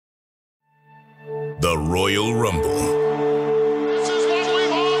The Royal Rumble. This is what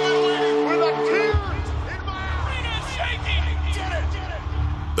we've all been waiting with a tear in my eye. Shaking. Get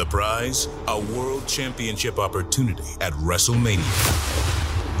it. The prize, a world championship opportunity at WrestleMania.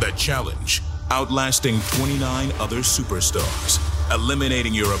 The challenge, outlasting 29 other superstars,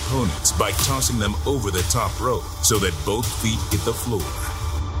 eliminating your opponents by tossing them over the top rope so that both feet hit the floor.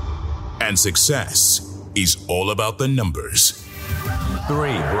 And success is all about the numbers.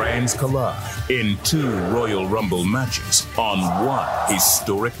 3 brands collide in 2 Royal Rumble matches on one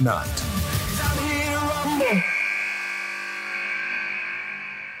historic night.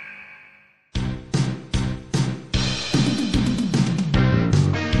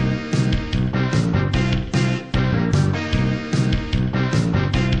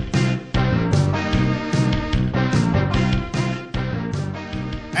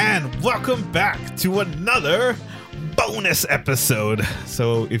 And welcome back to another bonus episode.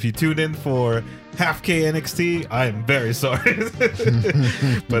 So if you tuned in for half K NXT, I'm very sorry.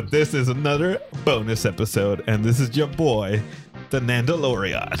 But this is another bonus episode, and this is your boy, the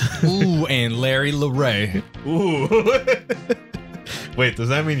Nandalorian. Ooh, and Larry LeRae. Ooh. Wait, does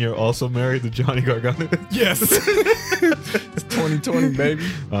that mean you're also married to Johnny Gargano? Yes. It's 2020, baby.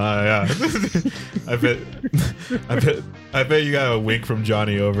 Yeah. I bet you got a wink from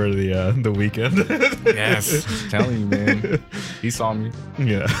Johnny over the weekend. Yes. I'm telling you, man. He saw me.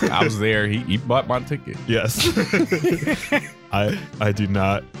 Yeah. I was there. He bought my ticket. Yes. I do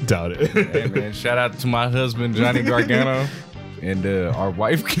not doubt it. Hey, man. Shout out to my husband, Johnny Gargano, and our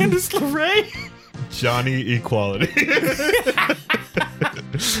wife, Candice LeRae. Johnny Equality.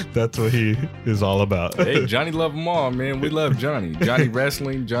 That's what he is all about. Hey, Johnny love them all, man. We love Johnny. Johnny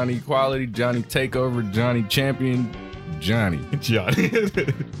Wrestling, Johnny Equality, Johnny Takeover, Johnny Champion, Johnny.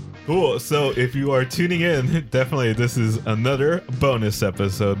 Cool. So if you are tuning in, definitely this is another bonus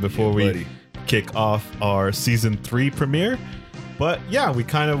episode before we kick off our season 3 premiere. But yeah, we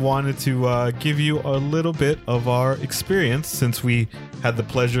kind of wanted to give you a little bit of our experience since we had the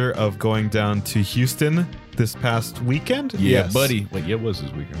pleasure of going down to Houston this past weekend. Yeah, yes. Buddy. Wait, it was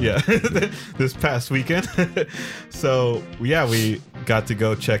this weekend. Yeah, this past weekend. So yeah, we got to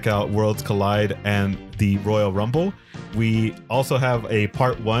go check out Worlds Collide and the Royal Rumble. We also have a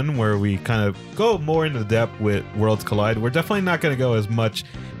part 1 where we kind of go more into depth with Worlds Collide. We're definitely not going to go as much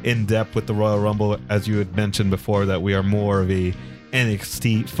in depth with the Royal Rumble as you had mentioned before, that we are more of a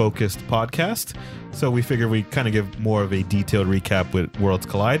NXT focused podcast. So we figured we kind of give more of a detailed recap with Worlds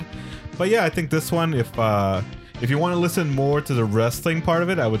Collide. But yeah, I think this one, if you want to listen more to the wrestling part of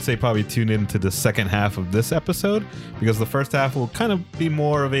it, I would say probably tune into the second half of this episode, because the first half will kind of be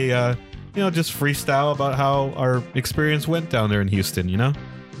more of a just freestyle about how our experience went down there in Houston,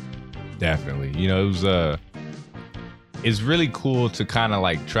 Definitely. It was it's really cool to kind of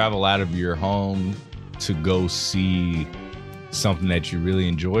like travel out of your home to go see something that you really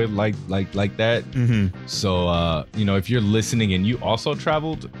enjoy like that. Mm-hmm. So if you're listening and you also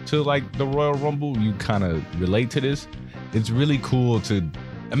traveled to like the Royal Rumble, you kind of relate to this. It's really cool to,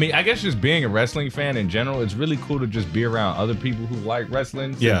 I guess just being a wrestling fan in general, it's really cool to just be around other people who like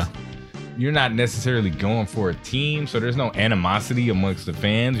wrestling. Yeah. You're not necessarily going for a team, so there's no animosity amongst the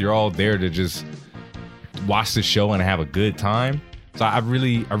fans. You're all there to just watch the show and have a good time. So I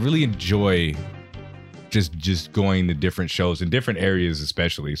really enjoy just going to different shows in different areas,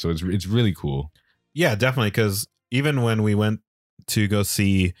 especially. So it's really cool. Yeah, definitely. Because even when we went to go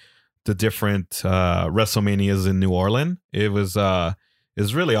see the different WrestleManias in New Orleans, it was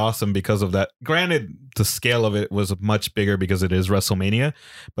really awesome because of that. Granted, the scale of it was much bigger because it is WrestleMania,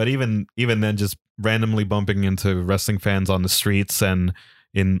 but even then, just randomly bumping into wrestling fans on the streets and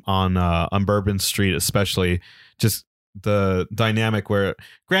on Bourbon Street, especially, just the dynamic where,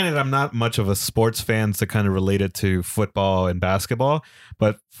 granted, I'm not much of a sports fan to kind of relate it to football and basketball,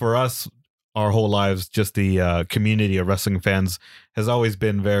 but for us, our whole lives, just the community of wrestling fans has always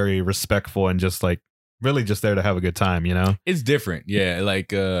been very respectful and just like really just there to have a good time, It's different. Yeah.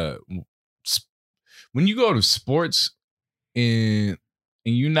 Like when you go to sports and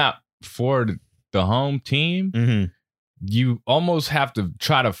you're not for the home team, mm-hmm. You almost have to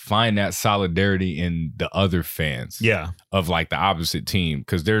try to find that solidarity in the other fans of like the opposite team,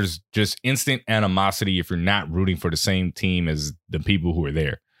 because there's just instant animosity if you're not rooting for the same team as the people who are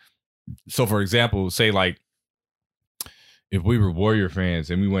there. So for example, say like if we were Warrior fans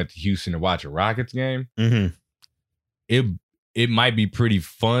and we went to Houston to watch a Rockets game, mm-hmm. it might be pretty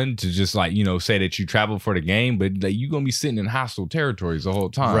fun to just like, say that you travel for the game, but like, you're going to be sitting in hostile territories the whole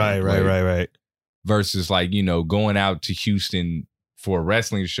time. Right. Versus like, going out to Houston for a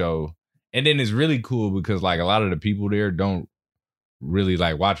wrestling show. And then it's really cool because like a lot of the people there don't really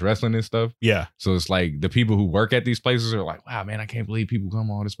like watch wrestling and stuff. Yeah. So it's like the people who work at these places are like, wow, man, I can't believe people come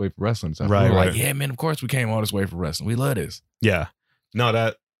all this way for wrestling. So Right, we're right. like, yeah, man, of course we came all this way for wrestling. We love this. Yeah. No,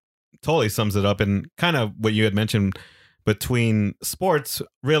 that totally sums it up. And kind of what you had mentioned between sports,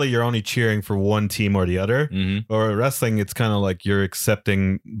 really you're only cheering for one team or the other. Mm-hmm. Or wrestling, it's kind of like you're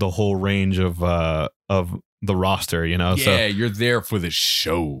accepting the whole range of the roster, you know? Yeah, you're there for the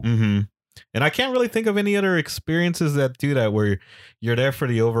show. Mm-hmm. And I can't really think of any other experiences that do that, where you're there for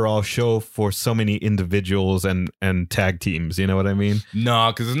the overall show for so many individuals and tag teams. You know what I mean?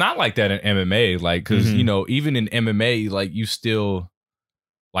 No, because it's not like that in MMA. Like, because, Mhm. you know, even in MMA, like, you still,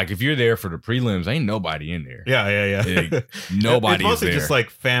 like, if you're there for the prelims, ain't nobody in there. Yeah. Nobody It's mostly is there. just like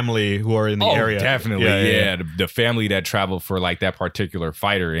family who are in the Oh, area. definitely. Yeah. The family that traveled for like that particular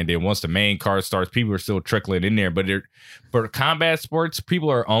fighter. And then once the main card starts, people are still trickling in there. But for combat sports,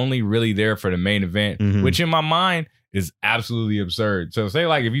 people are only really there for the main event, Mhm. which in my mind is absolutely absurd. So say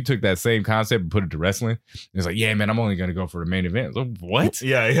like if you took that same concept and put it to wrestling, it's like, yeah, man, I'm only going to go for the main event. Like, what?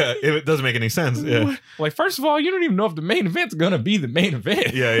 Yeah. It doesn't make any sense. Yeah. Like, first of all, you don't even know if the main event's going to be the main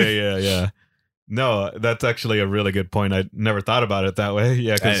event. Yeah. No, that's actually a really good point. I never thought about it that way.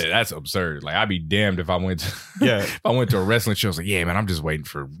 Yeah, because That's absurd. Like, I'd be damned if I went to Yeah. if I went to a wrestling show. I was like, yeah, man, I'm just waiting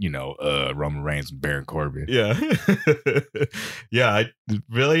for, Roman Reigns and Baron Corbin. yeah, yeah. I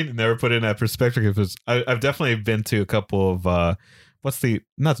really never put it in that perspective. Because I've definitely been to a couple of what's the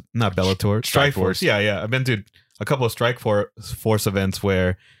not Bellator, Strike Force. Yeah. I've been to a couple of Strike Force events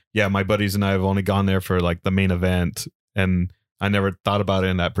where my buddies and I have only gone there for like the main event, and I never thought about it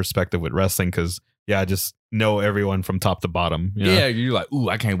in that perspective with wrestling because I just know everyone from top to bottom. You know? Yeah, you're like, ooh,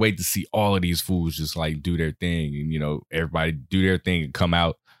 I can't wait to see all of these fools just like do their thing, and everybody do their thing and come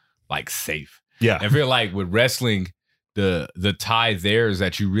out like safe. Yeah. I feel like with wrestling, the tie there is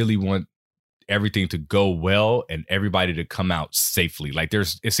that you really want everything to go well and everybody to come out safely. Like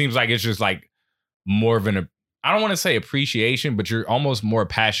it seems like it's just like more of I don't want to say appreciation, but you're almost more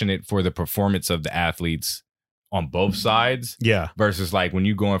passionate for the performance of the athletes on both sides. Yeah. Versus like when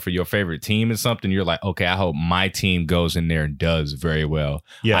you're going for your favorite team and something, you're like, okay, I hope my team goes in there and does very well.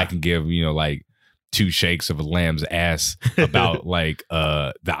 Yeah. I can give, like 2 shakes of a lamb's ass about like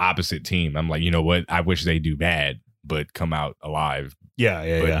the opposite team. I'm like, you know what? I wish they do bad, but come out alive.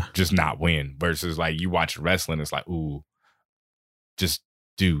 Yeah. Just not win. Versus like you watch wrestling, it's like, ooh, just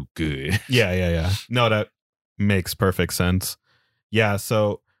do good. Yeah. No, that makes perfect sense. Yeah.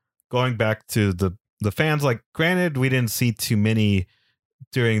 So going back to the fans, like, granted, we didn't see too many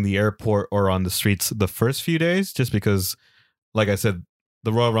during the airport or on the streets the first few days, just because, like I said,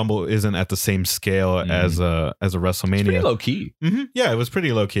 the Royal Rumble isn't at the same scale as a WrestleMania. It's pretty low key. Mm-hmm. Yeah, it was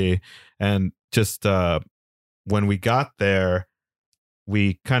pretty low key, and just when we got there,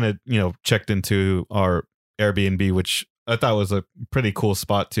 we kind of checked into our Airbnb, which I thought was a pretty cool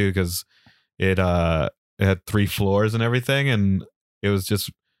spot too, because it had 3 floors and everything, and it was just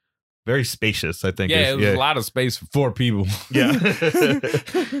very spacious, I think. Yeah, it was a lot of space for 4 people. Yeah.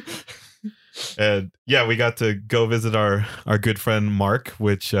 And we got to go visit our good friend Mark,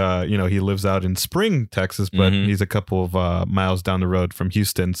 which he lives out in Spring, Texas, but Mhm. he's a couple of miles down the road from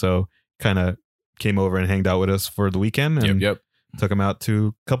Houston, so kind of came over and hanged out with us for the weekend and Yep. took him out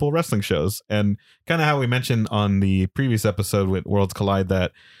to a couple of wrestling shows. And kind of how we mentioned on the previous episode with Worlds Collide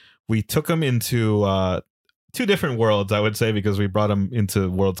that we took him into 2 different worlds, I would say, because we brought him into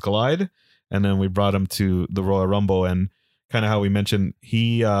Worlds Collide and then we brought him to the Royal Rumble. And kind of how we mentioned,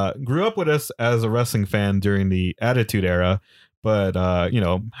 he grew up with us as a wrestling fan during the Attitude Era, but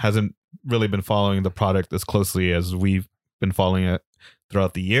hasn't really been following the product as closely as we've been following it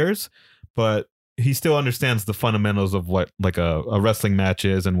throughout the years. But he still understands the fundamentals of what like a wrestling match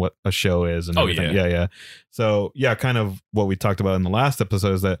is and what a show is and everything. Yeah. So kind of what we talked about in the last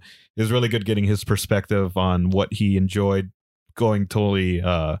episode is that it was really good getting his perspective on what he enjoyed going totally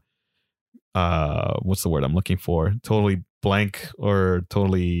what's the word I'm looking for? Totally blank or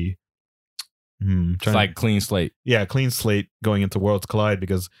totally It's like clean slate. Yeah, clean slate going into Worlds Collide,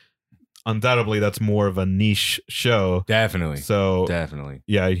 because undoubtedly that's more of a niche show. Definitely. So Definitely.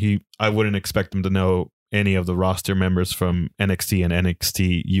 yeah, I wouldn't expect him to know any of the roster members from NXT and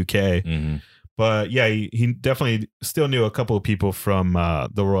NXT UK. Mm-hmm. But yeah, he definitely still knew a couple of people from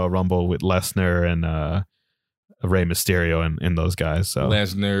the Royal Rumble with Lesnar and Rey Mysterio and those guys. So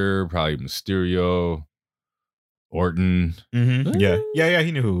Lesnar, probably Mysterio, Orton. mm-hmm. Yeah,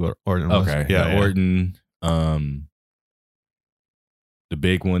 he knew who Orton was. Okay. Yeah. Orton. The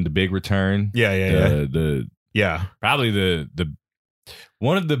big one, the big return. Yeah. The probably the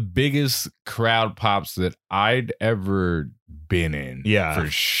one of the biggest crowd pops that I'd ever been in. Yeah. For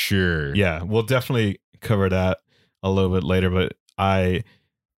sure. Yeah, we'll definitely cover that a little bit later, but I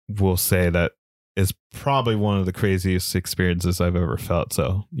will say that is probably one of the craziest experiences I've ever felt.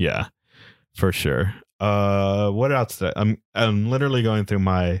 So yeah, for sure. What else? I'm literally going through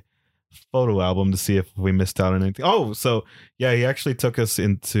my photo album to see if we missed out on anything. Oh, so yeah, he actually took us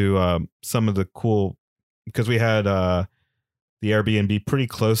into some of the cool, because we had the Airbnb pretty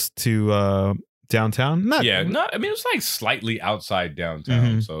close to downtown. I mean, it was like slightly outside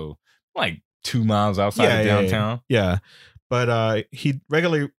downtown, so like 2 miles outside of downtown. Yeah. But our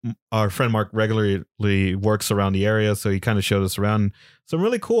friend Mark regularly works around the area, so he kind of showed us around some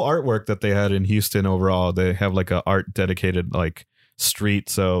really cool artwork that they had in Houston overall. They have like a art dedicated like street,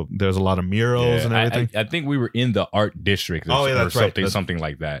 so there's a lot of murals and everything. I think we were in the art district that's right. Something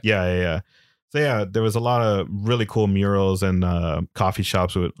like that. Yeah. So yeah, there was a lot of really cool murals and coffee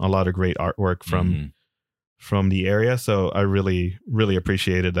shops with a lot of great artwork from the area. So I really, really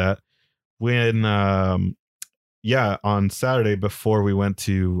appreciated that. When on Saturday before we went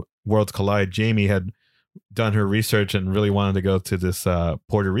to Worlds Collide, Jamie had done her research and really wanted to go to this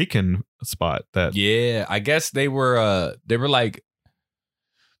Puerto Rican spot. I guess they were like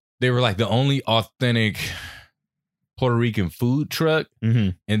the only authentic Puerto Rican food truck,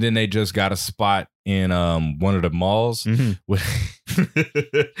 and then they just got a spot in one of the malls. I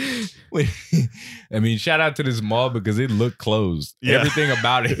mean, shout out to this mall because it looked closed. Yeah. Everything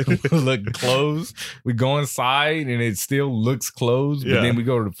about it looked closed. We go inside and it still looks closed, but then we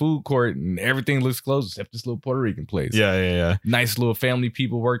go to the food court and everything looks closed except this little Puerto Rican place. Yeah. Nice little family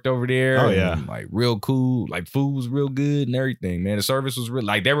people worked over there. Oh yeah, and, like real cool. Like food was real good and everything. Man, the service was real.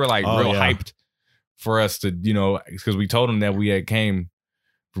 Like they were like real hyped for us to, because we told them that we had came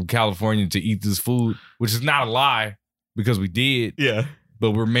from California to eat this food, which is not a lie because we did. Yeah. But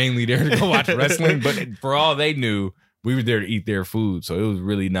we're mainly there to go watch wrestling. But for all they knew, we were there to eat their food. So it was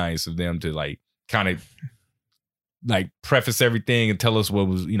really nice of them to like kind of like preface everything and tell us what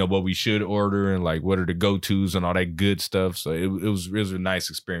was, what we should order and like what are the go-tos and all that good stuff. So it was a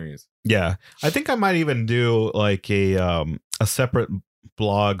nice experience. Yeah. I think I might even do like a separate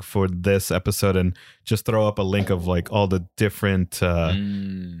blog for this episode and just throw up a link of like all the different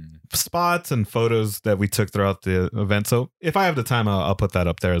spots and photos that we took throughout the event. So if I have the time, I'll put that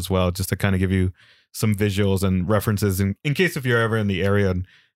up there as well, just to kind of give you some visuals and references in case if you're ever in the area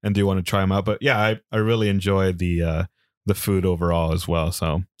and do want to try them out. But yeah, I really enjoyed the food overall as well.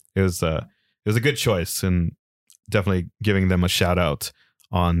 So it was a good choice, and definitely giving them a shout out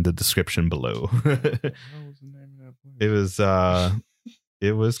on the description below.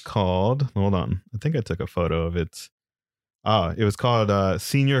 It was called, hold on, I think I took a photo of it. It was called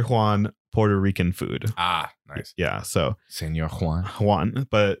Senor Juan Puerto Rican Food. Nice. Yeah, so Senor Juan.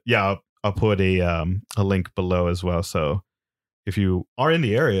 But yeah, I'll put a link below as well. So if you are in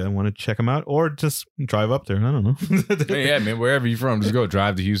the area and want to check them out, or just drive up there, I don't know. Yeah, man, wherever you're from, just go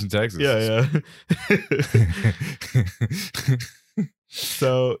drive to Houston, Texas. Yeah.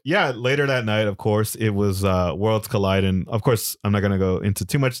 So yeah, later that night, of course, it was Worlds Collide, and of course, I'm not going to go into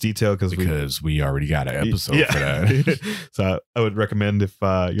too much detail because we already got an episode for that. So I would recommend, if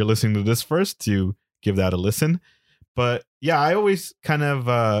you're listening to this first, to give that a listen. But yeah, I always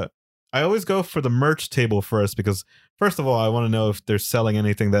go for the merch table first because, first of all, I want to know if they're selling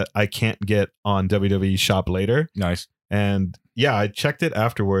anything that I can't get on WWE Shop later. Nice. And yeah, I checked it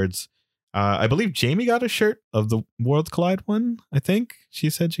afterwards. I believe Jamie got a shirt of the Worlds Collide one. I think she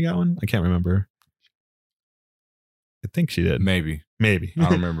said she got one. I can't remember. I think she did. Maybe. I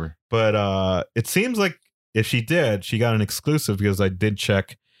don't remember. But it seems like if she did, she got an exclusive, because I did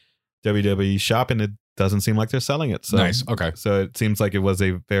check WWE Shop and it doesn't seem like they're selling it. So, nice. Okay. So it seems like it was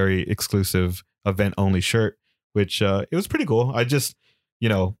a very exclusive event only shirt, which it was pretty cool. I just,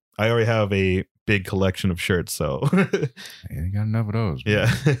 I already have a big collection of shirts, so you got enough of those. Man.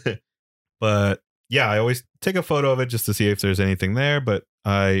 Yeah. But yeah, I always take a photo of it just to see if there's anything there. But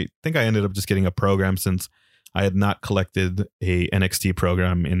I think I ended up just getting a program, since I had not collected a NXT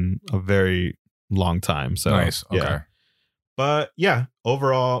program in a very long time. So nice. Okay. Yeah. But yeah,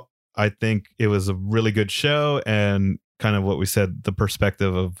 overall, I think it was a really good show, and kind of what we said, the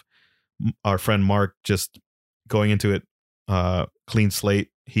perspective of our friend Mark just going into it clean slate.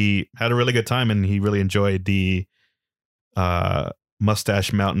 He had a really good time, and he really enjoyed the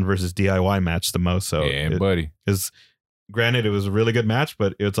Mustache Mountain versus DIY match the most. So yeah, buddy. Is granted, it was a really good match,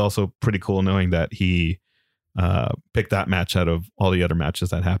 but it's also pretty cool knowing that he picked that match out of all the other matches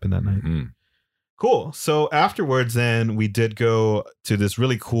that happened that night. Mm-hmm. Cool. So afterwards, then we did go to this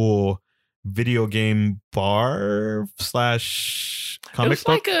really cool video game bar / comic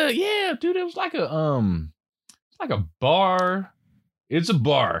book. It was like a bar. It's a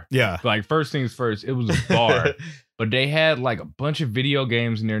bar. Yeah. Like, first things first, it was a bar. but they had like a bunch of video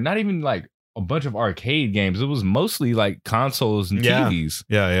games in there. Not even like a bunch of arcade games. It was mostly like consoles and TVs.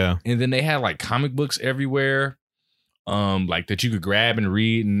 Yeah. And then they had like comic books everywhere, like that you could grab and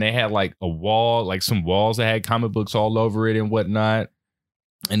read. And they had like a wall, like some walls that had comic books all over it and whatnot.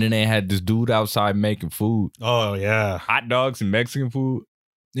 And then they had this dude outside making food. Oh yeah, Hot dogs and Mexican food.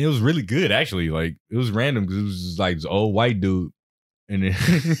 It was really good, actually. Like, it was random because it was just like this old white dude. And then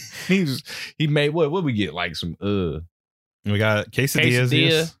he made what we get? Like some we got quesadillas.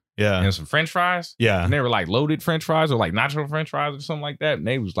 Quesadilla. Yeah. And some French fries. Yeah. And they were like loaded French fries or like nacho French fries or something like that. And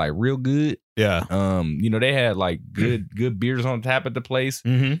they was like real good. Yeah. They had like good beers on tap at the place.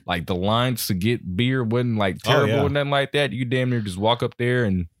 Mm-hmm. Like the lines to get beer wasn't like terrible or nothing like that. You damn near just walk up there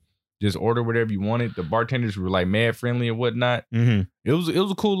and just order whatever you wanted. The bartenders were like mad friendly and whatnot. Mm-hmm. It was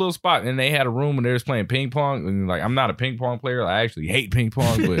a cool little spot. And they had a room and they was playing ping pong. And like, I'm not a ping pong player. I actually hate ping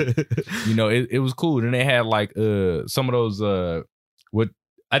pong, but it was cool. And they had like some of those what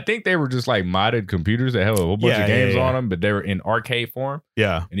I think they were just like modded computers that had a whole bunch of games on them, but they were in arcade form.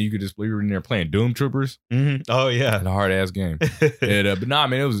 Yeah. And you could just, we were in there playing Doom Troopers. Mm-hmm. Oh yeah. A hard ass game. But nah,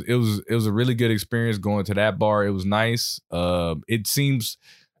 man, it was a really good experience going to that bar. It was nice. It seemed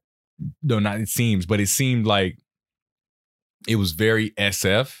like it was very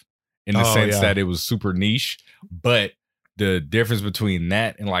SF in the sense that it was super niche, but the difference between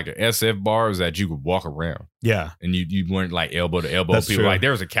that and like a SF bar is that you could walk around. Yeah. And you weren't like elbow to elbow. That's people. true. Like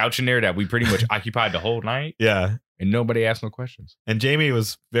there was a couch in there that we pretty much occupied the whole night. Yeah. And nobody asked no questions. And Jamie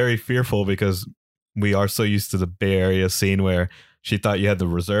was very fearful because we are so used to the Bay Area scene where she thought you had to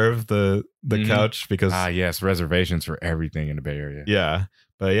reserve the couch because yes, reservations for everything in the Bay Area. Yeah.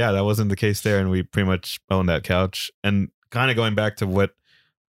 But yeah, that wasn't the case there, and we pretty much owned that couch. And kind of going back to what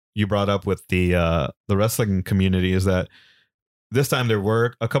you brought up with the wrestling community is that this time there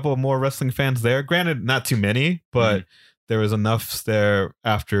were a couple of more wrestling fans there. Granted, not too many, but there was enough there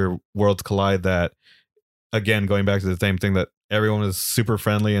after Worlds Collide that, again, going back to the same thing, that everyone was super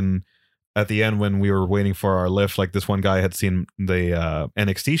friendly. And at the end, when we were waiting for our lift, like this one guy had seen the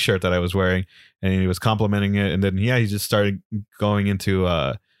NXT shirt that I was wearing, and he was complimenting it. And then, he just started going into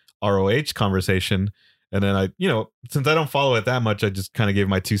ROH conversation. And then I, since I don't follow it that much, I just kind of gave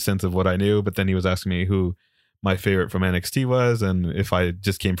my 2 cents of what I knew. But then he was asking me who my favorite from NXT was and if I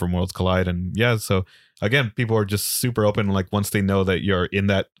just came from Worlds Collide. And yeah, so again, people are just super open. Like once they know that you're in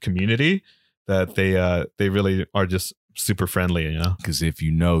that community, that they really are just super friendly, Because if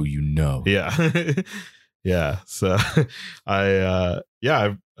you know, you know. Yeah. Yeah. So I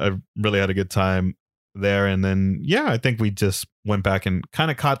really had a good time there. And then, I think we just went back and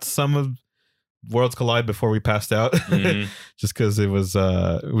kind of caught some of Worlds Collide before we passed out, just because it was,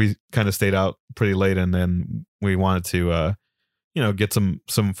 we kind of stayed out pretty late, and then we wanted to, get some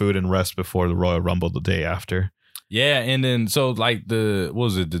food and rest before the Royal Rumble the day after. Yeah, and then so like the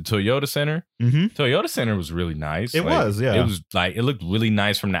Toyota Center? Mm-hmm. Toyota Center was really nice. It was, yeah. It was like, it looked really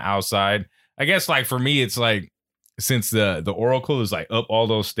nice from the outside. I guess like for me, it's like, since the Oracle is like up all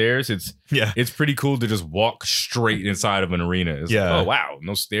those stairs, it's pretty cool to just walk straight inside of an arena. It's like, oh wow,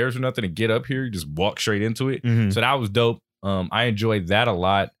 no stairs or nothing to get up here. You just walk straight into it. Mm-hmm. So that was dope. I enjoyed that a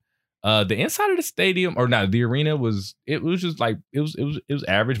lot. The inside of the stadium, or not, the arena was just like it was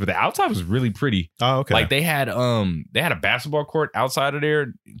average, but the outside was really pretty. Oh, okay. Like they had a basketball court outside of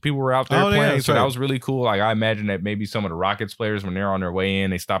there. People were out there playing, so that was really cool. Like I imagine that maybe some of the Rockets players, when they're on their way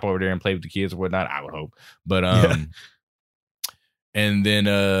in, they stop over there and play with the kids or whatnot. I would hope, but and then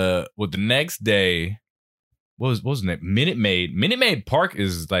with the next day, what was it? Minute Maid Park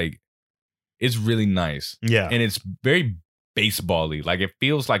is like, it's really nice. Yeah, and it's very baseball-y. Like it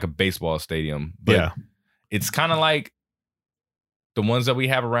feels like a baseball stadium, but it's kind of like the ones that we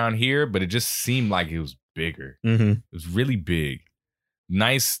have around here, but it just seemed like it was bigger. Mm-hmm. It was really big.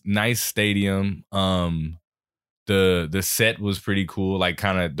 Nice stadium. The set was pretty cool, like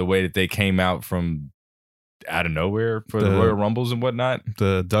kind of the way that they came out from out of nowhere for the Royal Rumbles and whatnot.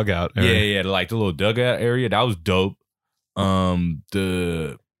 The dugout area. Yeah, like the little dugout area. That was dope.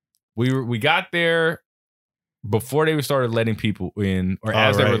 We got there before they started letting people in, or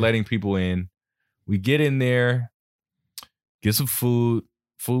as they were letting people in. We get in there, get some food.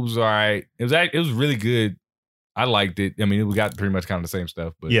 Food was all right. It was really good. I liked it. I mean, we got pretty much kind of the same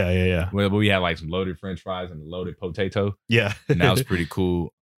stuff, but yeah. Well, we had like some loaded French fries and a loaded potato. Yeah, and that was pretty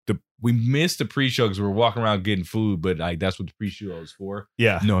cool. We missed the pre-show because we were walking around getting food, but like that's what the pre-show was for.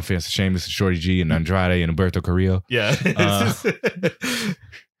 Yeah. No offense to Sheamus and Shorty G and Andrade and Humberto Carrillo. Yeah.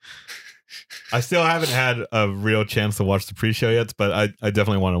 I still haven't had a real chance to watch the pre-show yet, but I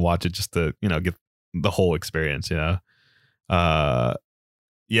definitely want to watch it just to, get the whole experience, Yeah,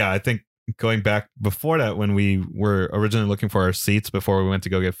 I think going back before that, when we were originally looking for our seats before we went to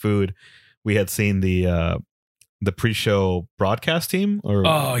go get food, we had seen the pre-show broadcast team.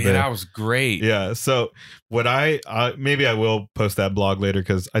 That was great. Yeah. So what maybe I will post that blog later,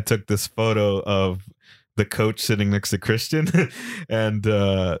 because I took this photo of the coach sitting next to Christian, and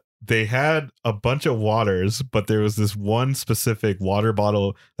they had a bunch of waters, but there was this one specific water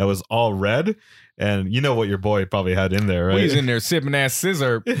bottle that was all red. And you know what your boy probably had in there, right? We was in there sipping that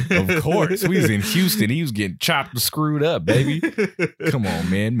scissor. Of course. We was in Houston. He was getting chopped and screwed up, baby. Come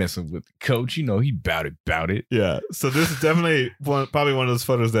on, man. Messing with the coach. You know, he bout it. Yeah. So this is definitely probably one of those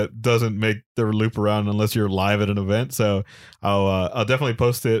photos that doesn't make the loop around unless you're live at an event. So I'll definitely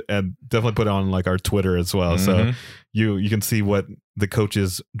post it and definitely put it on like our Twitter as well. So you can see what the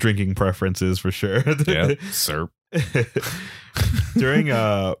coach's drinking preference is for sure. Yeah, sir. During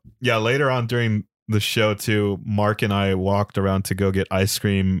later on during the show too, Mark and I walked around to go get ice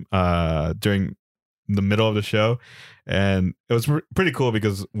cream during the middle of the show, and it was pretty cool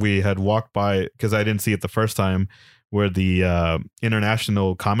because we had walked by, because I didn't see it the first time, where the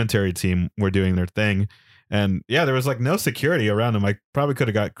international commentary team were doing their thing. And yeah, there was like no security around him. I probably could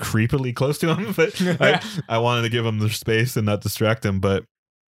have got creepily close to him, but I wanted to give him the space and not distract him. But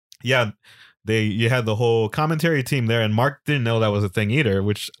yeah, you had the whole commentary team there, and Mark didn't know that was a thing either,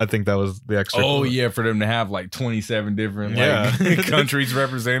 which I think that was the extra. Oh yeah, for them to have like 27 different countries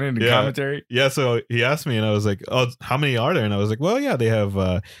represented in commentary. Yeah, so he asked me, and I was like, "Oh, how many are there?" And I was like, "Well, yeah, they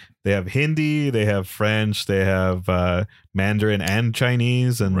have Hindi, they have French, they have Mandarin and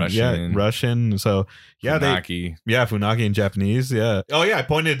Chinese, and Russian. So yeah, Funaki. Funaki and Japanese. Yeah. Oh yeah, I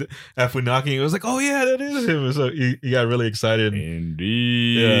pointed at Funaki. It was like, oh yeah, that is him. So he got really excited.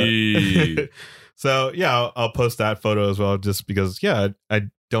 Indeed. Yeah. So yeah, I'll post that photo as well, just because I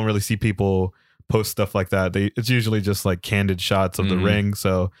don't really see people post stuff like that. It's usually just like candid shots of the ring.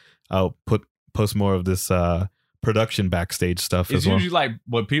 So I'll post more of this production backstage stuff as well. It's usually like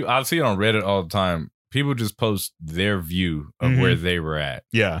what people I see it on Reddit all the time. People just post their view of where they were at.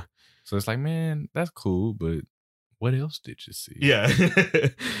 Yeah. So it's like, man, that's cool, but what else did you see? Yeah.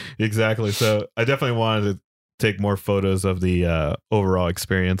 Exactly. So I definitely wanted to take more photos of the overall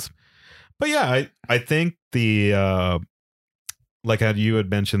experience. But yeah, I think the like how you had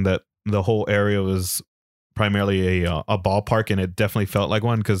mentioned that the whole area was primarily a ballpark, and it definitely felt like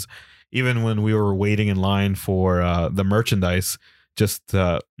one, because even when we were waiting in line for the merchandise, just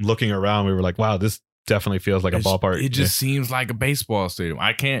looking around, we were like, wow, this definitely feels like a ballpark. It just seems like a baseball stadium.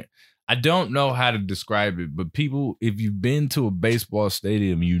 I don't know how to describe it, but people, if you've been to a baseball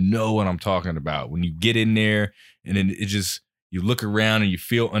stadium, you know what I'm talking about. When you get in there and then you look around and you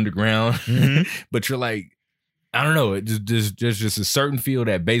feel underground, but you're like, I don't know. There's just a certain feel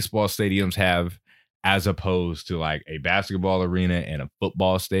that baseball stadiums have, as opposed to like a basketball arena and a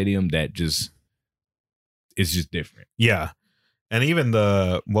football stadium that just is just different. Yeah. And even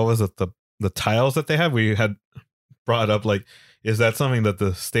the tiles that they have, we had brought up, like, is that something that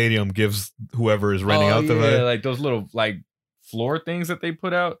the stadium gives whoever is renting out the event? Like those little like floor things that they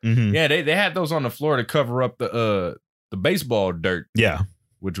put out. Yeah, they had those on the floor to cover up the baseball dirt. Yeah.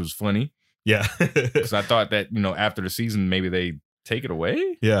 Which was funny. Yeah. Because I thought that, after the season, maybe they take it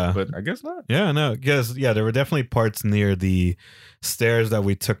away. Yeah. But I guess not. Yeah, no, because there were definitely parts near the stairs that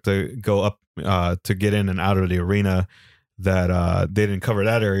we took to go up to get in and out of the arena that they didn't cover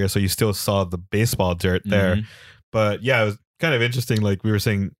that area. So you still saw the baseball dirt there. But yeah, it was kind of interesting. Like we were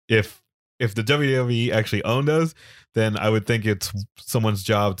saying, if the WWE actually owned us, then I would think it's someone's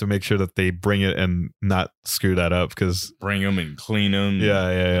job to make sure that they bring it and not screw that up. Because bring them and clean them.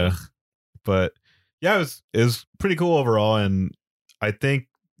 Yeah. But yeah, it was pretty cool overall. And I think,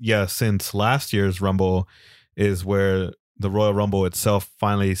 since last year's Rumble is where the Royal Rumble itself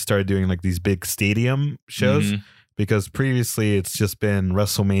finally started doing like these big stadium shows, because previously it's just been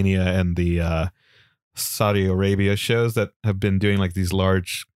WrestleMania and the Saudi Arabia shows that have been doing like these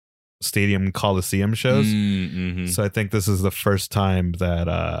large stadium Coliseum shows. So I think this is the first time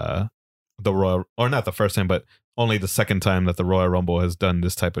that the Royal, or not the first time, but only the second time that the Royal Rumble has done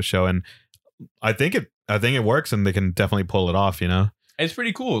this type of show. And I think it works, and they can definitely pull it off, It's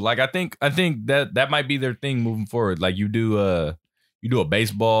pretty cool. Like I think that might be their thing moving forward. Like you do a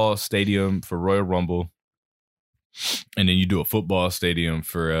baseball stadium for Royal Rumble, and then you do a football stadium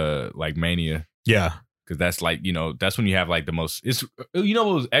for like Mania. Yeah. Because that's like, that's when you have like the most, it's, what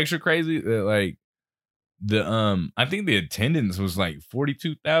was extra crazy? Like I think the attendance was like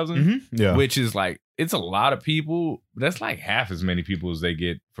 42,000, yeah, which is like, it's a lot of people. That's like half as many people as they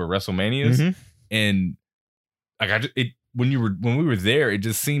get for WrestleManias. And like when we were there, it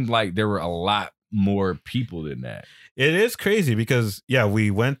just seemed like there were a lot more people than that. It is crazy because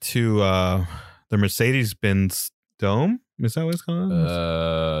we went to the Mercedes-Benz Dome. Is that what it's called?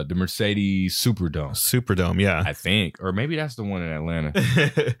 The Mercedes Superdome. Superdome, yeah. I think. Or maybe that's the one in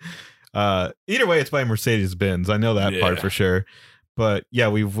Atlanta. Either way, it's by Mercedes-Benz. I know that part for sure. But yeah,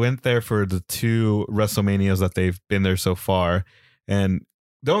 we went there for the 2 WrestleManias that they've been there so far. And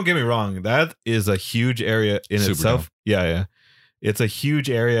don't get me wrong, that is a huge area in itself. Yeah. It's a huge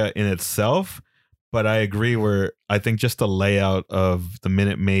area in itself. But I agree where I think just the layout of the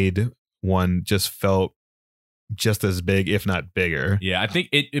Minute Maid one just felt just as big, if not bigger. Yeah, I think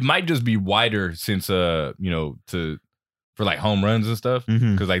it might just be wider since for like home runs and stuff,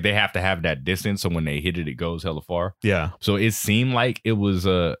 because like they have to have that distance, so when they hit it, it goes hella far. Yeah, so it seemed like it was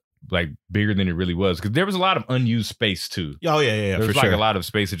like bigger than it really was, because there was a lot of unused space too. Oh yeah, there was for like sure. a lot of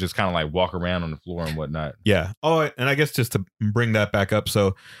space to just kind of like walk around on the floor and whatnot. Yeah. Oh, and I guess just to bring that back up,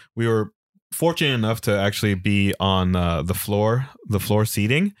 so we were fortunate enough to actually be on the floor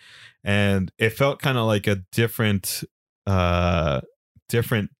seating, and it felt kind of like a different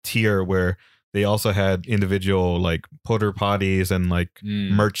tier where they also had individual like porta potties and like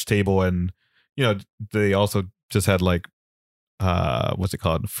merch table, and they also just had like what's it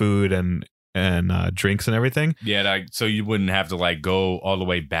called, food and drinks and everything. Yeah, like, so you wouldn't have to like go all the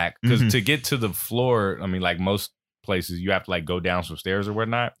way back, because to get to the floor, I mean, like most places, you have to like go down some stairs or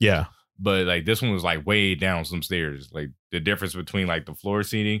whatnot. Yeah. But like this one was like way down some stairs. Like the difference between like the floor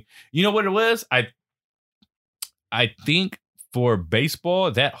seating. You know what it was? I think for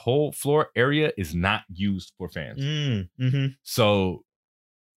baseball, that whole floor area is not used for fans. So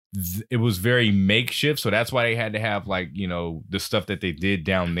it was very makeshift. So that's why they had to have like, the stuff that they did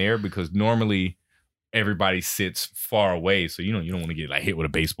down there, because normally everybody sits far away. So, you don't want to get like hit with a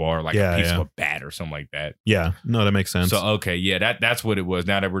baseball or like a piece of a bat or something like that. Yeah. No, that makes sense. So, okay. Yeah, that's what it was.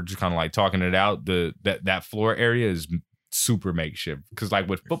 Now that we're just kind of like talking it out, that floor area is super makeshift, because like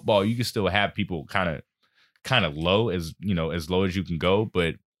with football, you can still have people kind of low, as as low as you can go,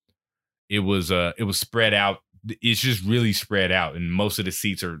 but it was spread out. It's just really spread out, and most of the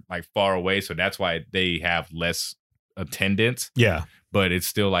seats are like far away, so that's why they have less attendance. Yeah, but it's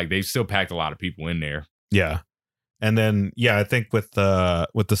still like they've still packed a lot of people in there. Yeah, and then I think with the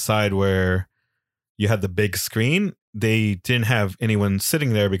side where you had the big screen, they didn't have anyone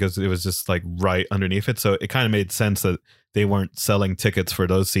sitting there because it was just like right underneath it, so it kind of made sense that they weren't selling tickets for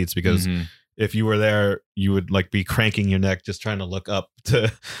those seats, because if you were there, you would like be cranking your neck just trying to look up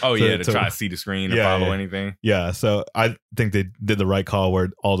to try to see the screen and follow anything. Yeah, so I think they did the right call where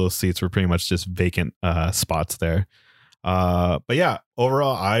all those seats were pretty much just vacant spots there. But yeah,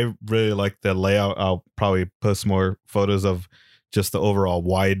 overall, I really like the layout. I'll probably post more photos of just the overall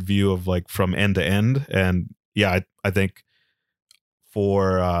wide view of like from end to end. And yeah, I think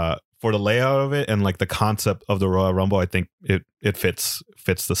for the layout of it and like the concept of the Royal Rumble, I think it fits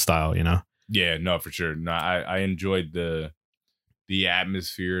the style, Yeah, no, for sure. No, I enjoyed the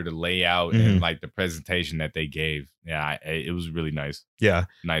atmosphere, the layout, and like the presentation that they gave. Yeah, it was really nice. Yeah,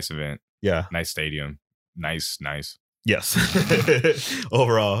 nice event. Yeah, nice stadium. Nice. Yes,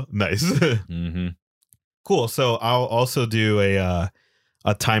 overall nice. Cool. So I'll also do a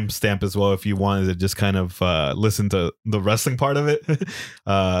timestamp as well if you wanted to just kind of listen to the wrestling part of it.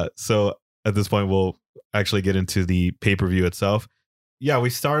 So at this point, we'll actually get into the pay-per-view itself. Yeah,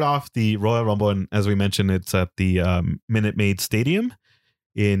 we start off the Royal Rumble, and as we mentioned, it's at the Minute Maid Stadium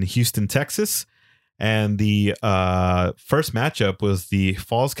in Houston, Texas. And the first matchup was the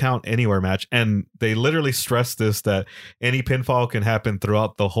Falls Count Anywhere match. And they literally stressed this, that any pinfall can happen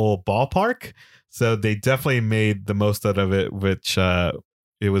throughout the whole ballpark. So they definitely made the most out of it, which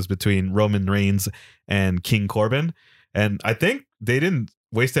it was between Roman Reigns and King Corbin. And I think they didn't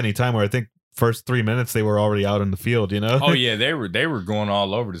waste any time, where I think first 3 minutes they were already out in the field, Oh yeah, they were going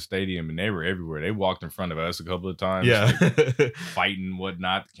all over the stadium, and they were everywhere. They walked in front of us a couple of times, yeah, like, fighting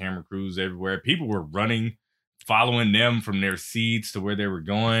whatnot. The camera crews everywhere. People were running, following them from their seats to where they were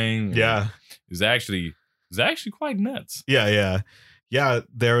going. Yeah, it was actually quite nuts. Yeah.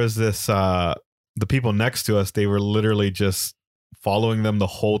 There was this the people next to us, they were literally just following them the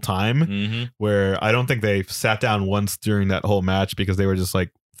whole time, where I don't think they sat down once during that whole match, because they were just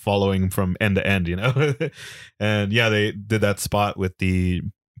like following from end to end, And yeah, they did that spot with the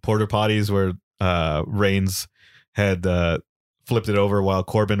porta potties where Reigns had flipped it over while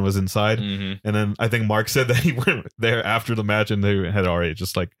Corbin was inside. And then I think Mark said that he went there after the match and they had already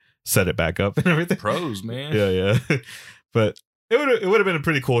just like set it back up and everything. Pros, man. Yeah. But it would have been a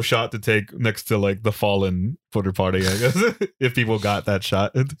pretty cool shot to take next to like the fallen porta potty, I guess, if people got that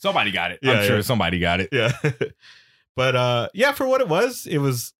shot. Somebody got it. Yeah, I'm sure somebody got it. Yeah. But yeah, for what it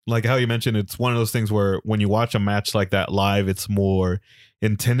was like how you mentioned, it's one of those things where when you watch a match like that live, it's more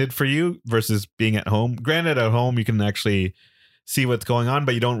intended for you versus being at home. Granted, at home you can actually see what's going on,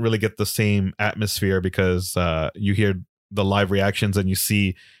 but you don't really get the same atmosphere because you hear the live reactions and you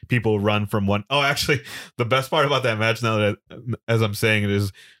see people run from one. Oh, actually, the best part about that match, now that as I'm saying it,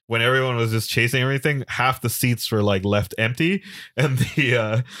 is when everyone was just chasing everything, half the seats were like left empty, and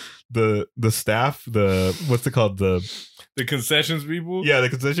the staff, what's it called, the concessions people. Yeah, the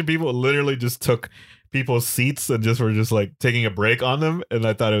concession people literally just took people's seats and just were just like taking a break on them, and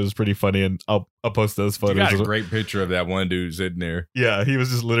I thought it was pretty funny. And I'll post those photos. You got a great picture of that one dude sitting there. Yeah, he was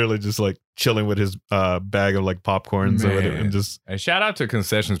just literally just like chilling with his bag of like popcorns or whatever, and just. And shout out to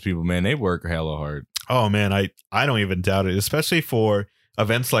concessions people, man. They work hella hard. Oh man, I don't even doubt it, especially for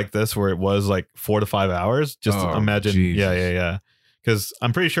events like this where it was like 4 to 5 hours. Just imagine, Jesus. yeah. Because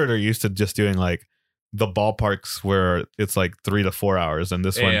I'm pretty sure they're used to just doing like the ballparks where it's like 3 to 4 hours, and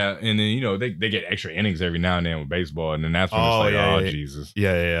this one, yeah, and then they get extra innings every now and then with baseball, and then that's when it's like, Jesus,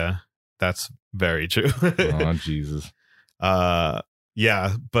 yeah, that's very true. Oh Jesus,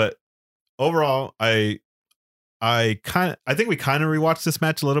 yeah, but overall, I think we kind of rewatched this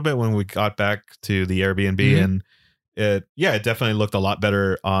match a little bit when we got back to the Airbnb, and it definitely looked a lot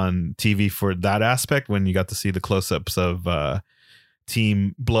better on TV for that aspect when you got to see the close-ups of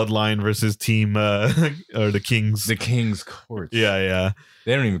Team Bloodline versus Team or the King's Court. Yeah.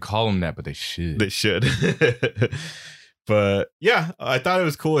 They don't even call them that, but they should. They should. But yeah, I thought it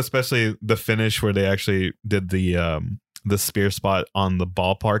was cool, especially the finish where they actually did the spear spot on the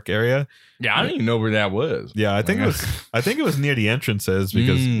ballpark area. Yeah, I don't even know where that was. Yeah, I think it was near the entrances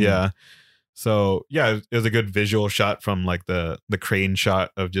because yeah. So yeah, it was a good visual shot from like the crane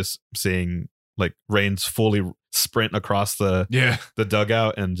shot of just seeing like Reigns fully sprint across the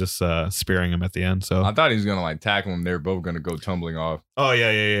dugout and just spearing him at the end. So I thought he was gonna like tackle him. They're both gonna go tumbling off. Oh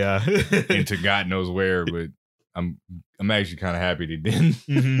yeah. Into God knows where, but I'm actually kind of happy they didn't.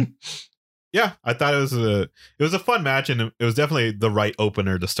 Mm-hmm. Yeah, I thought it was a fun match, and it was definitely the right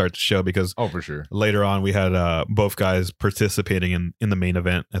opener to start the show because for sure later on we had both guys participating in the main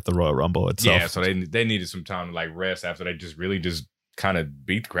event at the Royal Rumble itself. Yeah, so they needed some time to like rest after they just really kind of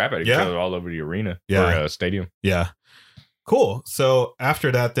beat the crap out of each other all over the arena or stadium. Yeah, cool. So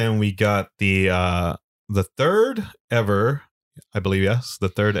after that, then we got the third ever. I believe, yes, the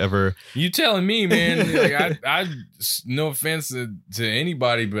third ever. You telling me, man? Like I no offense to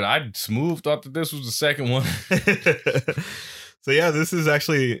anybody, but I smooth thought that this was the second one. So yeah, this is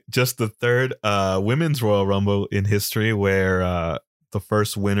actually just the third women's Royal Rumble in history, where the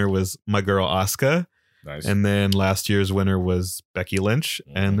first winner was my girl Asuka, nice, and then last year's winner was Becky Lynch,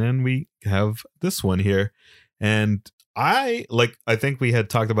 and then we have this one here, and I think we had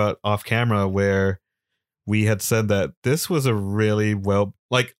talked about off camera where we had said that this was a really well,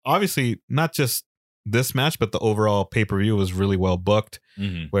 like obviously not just this match, but the overall pay-per-view was really well booked,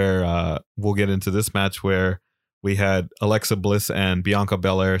 where we'll get into this match where we had Alexa Bliss and Bianca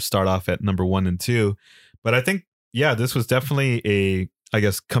Belair start off at number 1 and 2. But I think, yeah, this was definitely a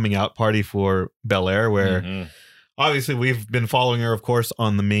coming out party for Belair, where obviously we've been following her, of course,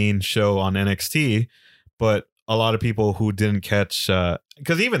 on the main show on NXT, but a lot of people who didn't catch,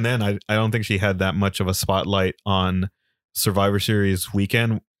 because even then I don't think she had that much of a spotlight on Survivor Series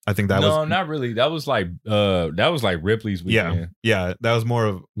weekend. I think that was not really. That was like Ripley's weekend. Yeah, that was more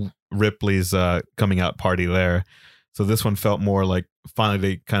of Ripley's coming out party there. So this one felt more like finally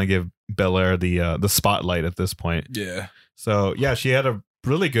they kind of give Belair the spotlight at this point. Yeah. So yeah, she had a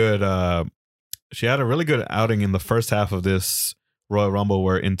really good outing in the first half of this Royal Rumble,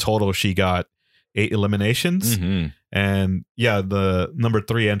 where in total she got 8 eliminations. And yeah, the number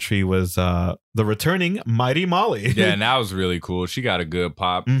 3 entry was the returning Mighty Molly. Yeah, and that was really cool. She got a good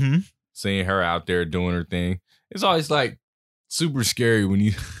pop. Seeing her out there doing her thing. It's always like super scary when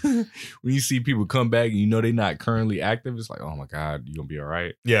you when you see people come back and you know they're not currently active. It's like, oh my God, you gonna be all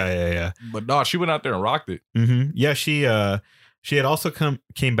right. Yeah. But no, she went out there and rocked it. Yeah, she had also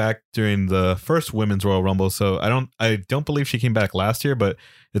came back during the first women's Royal Rumble. So I don't believe she came back last year, but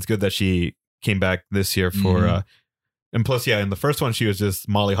it's good that she came back this year for and plus, yeah, in the first one she was just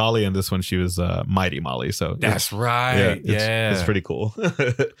Molly Holly, and this one she was Mighty Molly. So that's right. It's pretty cool.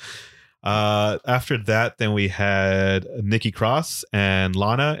 After that, then we had Nikki Cross and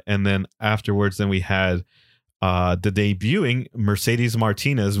Lana, and then afterwards, then we had the debuting Mercedes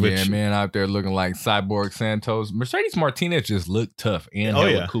Martinez, which man out there looking like Cyborg Santos. Mercedes Martinez just looked tough and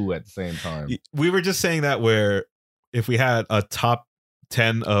hella cool at the same time. We were just saying that where if we had a top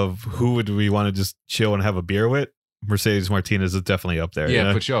 10 of who would we want to just chill and have a beer with, Mercedes Martinez is definitely up there.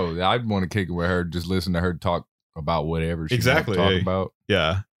 Yeah, for sure. I'd want to kick it with her, just listen to her talk about whatever she Exactly. talk about.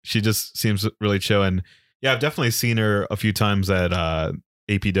 Yeah, she just seems really chill. And yeah, I've definitely seen her a few times at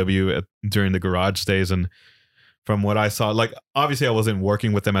APW during the garage days. And from what I saw, like obviously I wasn't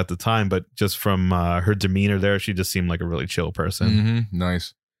working with them at the time, but just from her demeanor there, she just seemed like a really chill person. Mm-hmm.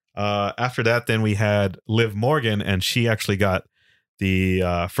 Nice. After that, then we had Liv Morgan, and she actually got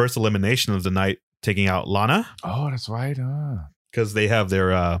the first elimination of the night, taking out Lana. Oh, that's right. Because they have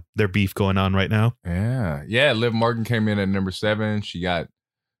their beef going on right now. Yeah. Liv Morgan came in at number 7. She got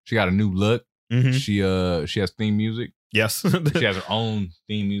a new look. Mm-hmm. She has theme music. Yes, She has her own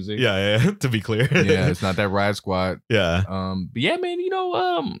theme music. Yeah. To be clear, Yeah, it's not that Riot Squad. Yeah. But yeah, man,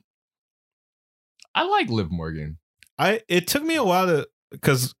 I like Liv Morgan. It took me a while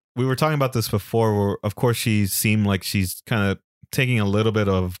because we were talking about this before. Where of course she seemed like she's kind of taking a little bit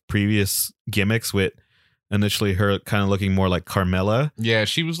of previous gimmicks with initially her kind of looking more like Carmella. Yeah,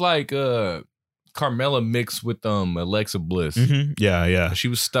 she was like Carmella mixed with Alexa Bliss. Mm-hmm. Yeah. She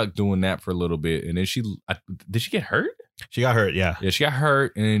was stuck doing that for a little bit, and then did she get hurt? She got hurt. Yeah, she got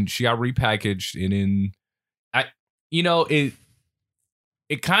hurt, and she got repackaged, and then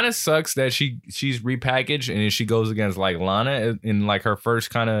it kind of sucks that she's repackaged, and then she goes against like Lana in like her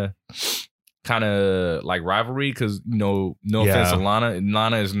first kind of like rivalry, because no offense to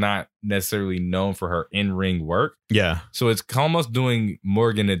Lana is not necessarily known for her in-ring work. Yeah, so it's almost doing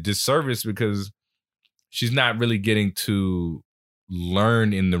Morgan a disservice because she's not really getting to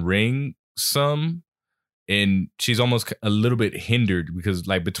learn in the ring some, and she's almost a little bit hindered because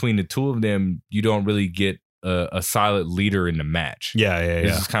like between the two of them, you don't really get a solid leader in the match. Yeah.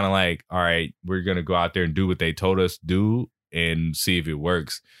 It's just kind of like, all right, we're gonna go out there and do what they told us to do and see if it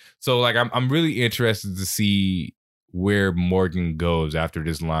works. So like I'm really interested to see where Morgan goes after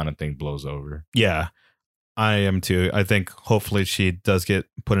this Lana thing blows over. Yeah, I am too. I think hopefully she does get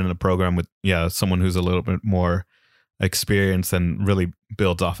put in a program with someone who's a little bit more experienced and really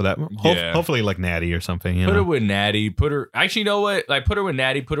builds off of that. Hopefully like Natty or something. Put her with Natty. Actually, you know what? Like put her with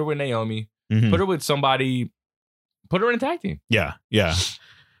Natty. Put her with Naomi. Mm-hmm. Put her with somebody. Put her in a tag team. Yeah.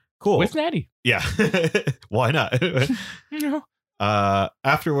 Cool. With Natty. Yeah. Why not?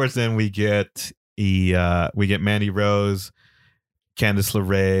 Afterwards, then we get Mandy Rose, Candice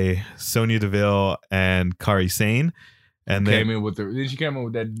LeRae, Sonya Deville, and Kairi Sane. And then she came in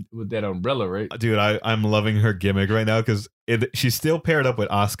with that umbrella, right? Dude, I'm loving her gimmick right now because she's still paired up with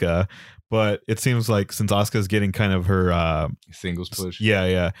Asuka, but it seems like since Asuka's getting kind of her singles push.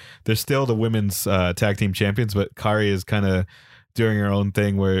 Yeah. They're still the women's tag team champions, but Kairi is kind of doing her own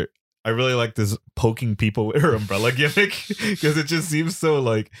thing where I really like this poking people with her umbrella gimmick because it just seems so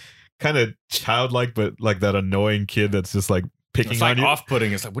like kind of childlike, but like that annoying kid that's just like picking it's on like you.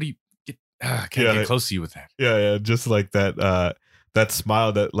 Off-putting. It's like, what do you get? Can't get close to you with that. Yeah. Just like that that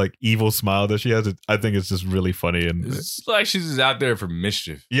smile, that like evil smile that she has. I think it's just really funny. And it's like she's just out there for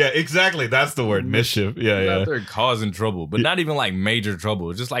mischief. Yeah, exactly. That's the word, mischief. Yeah. Out there causing trouble, but not even like major trouble.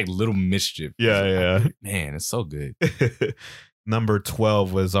 It's just like little mischief. Yeah. Man, it's so good. Number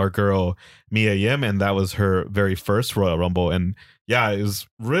 12 was our girl Mia Yim, and that was her very first Royal Rumble. And yeah, it was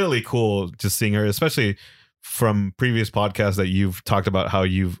really cool just seeing her, especially from previous podcasts that you've talked about how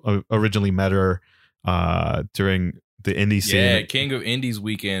you've originally met her during the indie scene. Yeah, King of Indies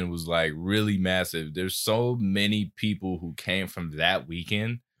weekend was like really massive. There's so many people who came from that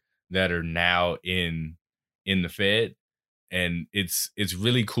weekend that are now in the Fed, and it's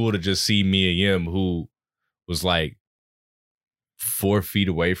really cool to just see Mia Yim, who was like 4 feet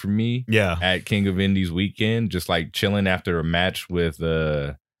away from me at King of Indies weekend, just like chilling after a match with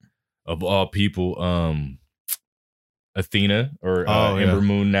of all people Athena or Ember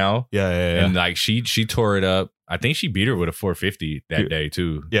Moon now. Yeah. And like she tore it up. I think she beat her with a 450 that day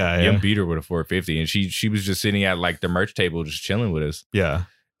too. Yeah. Beat her with a 450, and she was just sitting at like the merch table just chilling with us. Yeah.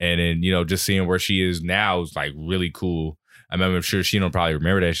 And then, just seeing where she is now is like really cool. I'm sure she don't probably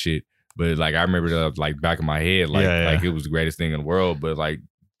remember that shit, but like I remember that like back in my head, like it was the greatest thing in the world. But like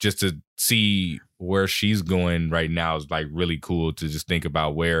just to see where she's going right now is like really cool to just think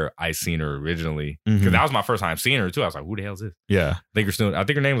about where I seen her originally, because that was my first time seeing her too. I was like, who the hell is this? Yeah, I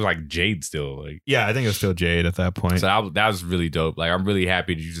think her name was like Jade still. Like, yeah, I think it was still Jade at that point. So that was really dope. Like, I'm really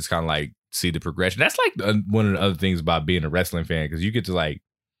happy that you just kind of like see the progression. That's like one of the other things about being a wrestling fan, because you get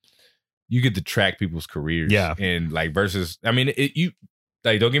to track people's careers. Yeah, and like versus, I mean, you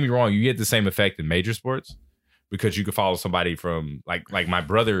like, don't get me wrong, you get the same effect in major sports because you could follow somebody from like my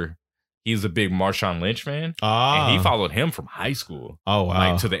brother. He's a big Marshawn Lynch fan. And he followed him from high school. Oh,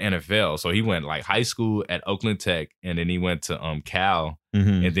 wow. Like to the NFL. So he went like high school at Oakland Tech, and then he went to Cal,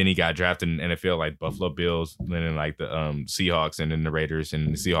 and then he got drafted in the NFL, like Buffalo Bills, and then like the Seahawks, and then the Raiders, and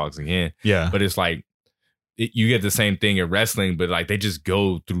the Seahawks again. Yeah. But it's like you get the same thing in wrestling, but like they just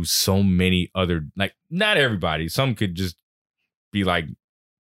go through so many other, like not everybody. Some could just be like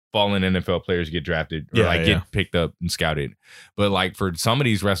fallen NFL players get drafted or get picked up and scouted. But like for some of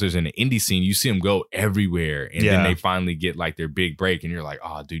these wrestlers in the indie scene, you see them go everywhere and then they finally get like their big break and you're like,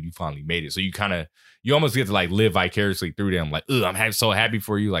 oh dude, you finally made it. So you almost get to like live vicariously through them. Like, I'm so happy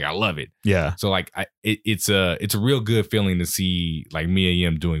for you. Like, I love it. Yeah. So like it's a real good feeling to see like Mia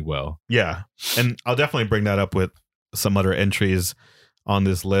Yim doing well. Yeah. And I'll definitely bring that up with some other entries on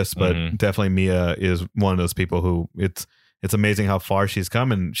this list, but definitely Mia is one of those people who it's amazing how far she's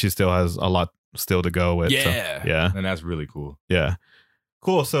come, and she still has a lot still to go with. Yeah. So, yeah. And that's really cool. Yeah.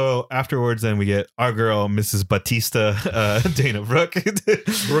 Cool. So afterwards, then we get our girl, Mrs. Batista, Dana Brooke.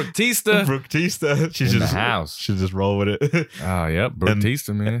 Brooktista. She's in just the house. She'll just roll with it. Oh, yep.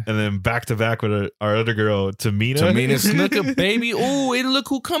 Brooktista, man. And then back to back with our other girl, Tamina. Tamina Snuka, baby. Ooh, and look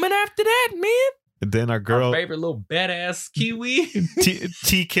who coming after that, man. And then our girl, our favorite little badass Kiwi,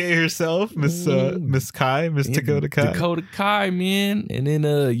 TK herself, Miss Kai, Miss Dakota Kai. Dakota Kai, man. And then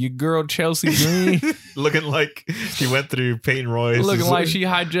your girl Chelsea Green, looking like she went through Peyton Royce, looking like she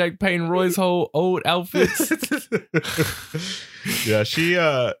hijacked Peyton Royce's whole old outfits. Yeah, she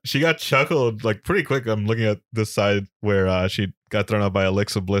got chuckled like pretty quick. I'm looking at this side where she got thrown out by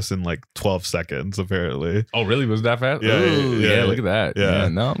Alexa Bliss in like 12 seconds, apparently. Oh, really? Was that fast? Yeah, Ooh, yeah. Look at that. Yeah.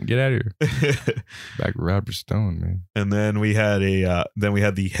 No, get out of here. Back with Robert Stone, man. And then we had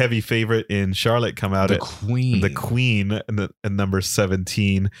the heavy favorite in Charlotte come out the Queen at number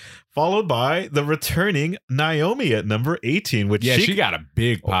 17, followed by the returning Naomi at number 18, which she got a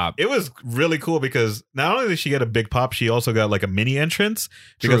big pop. It was really cool because not only did she get a big pop, she also got like a mini entrance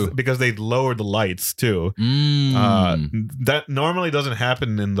because they lowered the lights too. That normally doesn't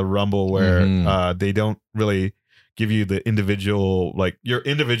happen in the Rumble where they don't really give you the individual, like your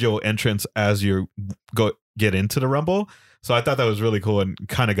individual entrance as you get into the Rumble. So I thought that was really cool and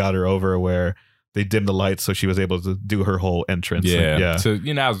kind of got her over where they dimmed the lights so she was able to do her whole entrance. Yeah. So,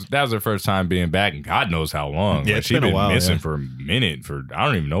 that was her first time being back in God knows how long. Yeah, like, it's been a while. Missing for a minute. I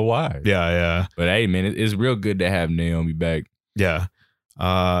don't even know why. Yeah. But hey, man, it's real good to have Naomi back. Yeah.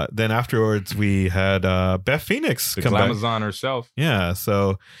 Then afterwards, we had Beth Phoenix the come back. Glamazon herself. Yeah.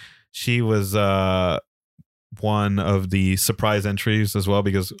 So she was one of the surprise entries as well,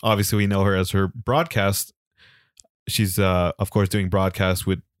 because obviously we know her as her broadcast. She's, of course, doing broadcast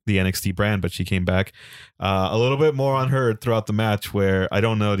with the NXT brand, but she came back. A little bit more on her throughout the match where I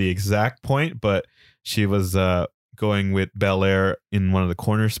don't know the exact point, but she was going with Belair in one of the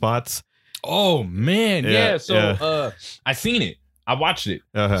corner spots. Oh, man. Yeah. So I seen it. I watched it.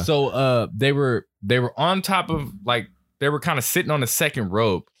 Uh-huh. So they were on top of, like, they were kind of sitting on the second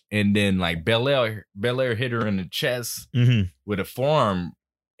rope, and then like Belair hit her in the chest with a forearm,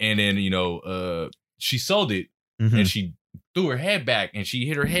 and then she sold it, and she threw her head back, and she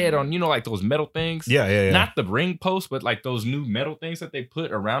hit her head on like those metal things. Yeah. Not the ring post, but like those new metal things that they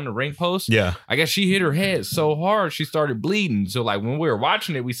put around the ring post. Yeah. I guess she hit her head so hard she started bleeding. So like when we were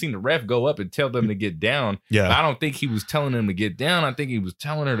watching it, we seen the ref go up and tell them to get down. Yeah. But I don't think he was telling them to get down. I think he was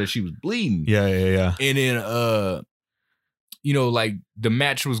telling her that she was bleeding. Yeah. And then like the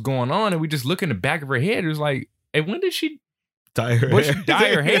match was going on, and we just look in the back of her head. It was like, hey, when did she dye her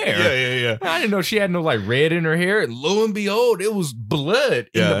hair? Yeah. I didn't know she had no like red in her hair. And lo and behold, it was blood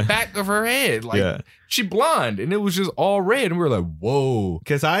in the back of her head. Like she blonde, and it was just all red. And we were like, whoa.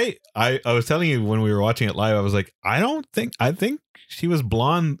 Because I was telling you when we were watching it live, I was like, I think she was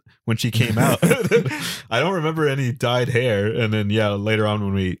blonde when she came out. I don't remember any dyed hair. And then later on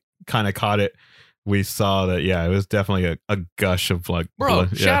when we kind of caught it, we saw that, it was definitely a gush of like blood.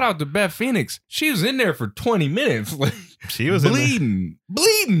 Bro, shout out to Beth Phoenix. She was in there for 20 minutes. Like, she was bleeding.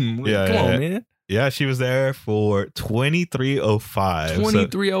 Yeah, come on, man. Yeah, she was there for 23:05.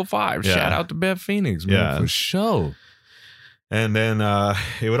 23:05. Shout out to Beth Phoenix, man, for sure. And then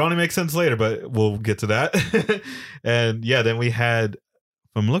it would only make sense later, but we'll get to that. And then we had,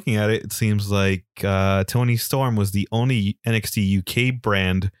 from looking at it, it seems like Toni Storm was the only NXT UK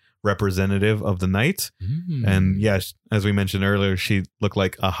brand representative of the night. And as we mentioned earlier, she looked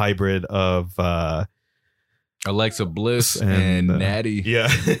like a hybrid of Alexa Bliss and Natty.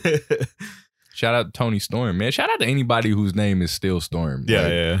 Shout out to Toni Storm, man. Shout out to anybody whose name is still Storm.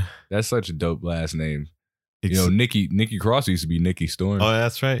 Yeah. That's such a dope last name. Nikki Cross used to be Nikki Storm. Oh,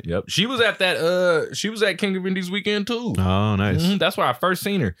 that's right. Yep. She was at that she was at King of Indies weekend too. Oh, nice. That's where I first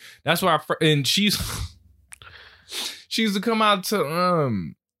seen her. That's where and she used to come out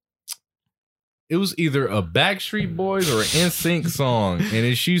to it was either a Backstreet Boys or an NSYNC song. And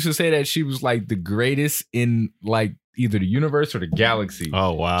then she used to say that she was like the greatest in like either the universe or the galaxy.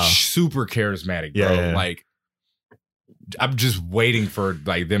 Oh wow. Super charismatic, bro. Yeah. Like, I'm just waiting for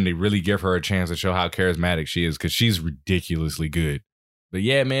like them to really give her a chance to show how charismatic she is, because she's ridiculously good. But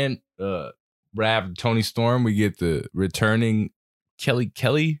yeah, man, Rav, Tony Storm, we get the returning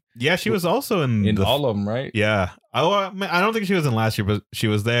Kelly. Yeah, she was also in all of them, right? Yeah. I don't think she was in last year, but she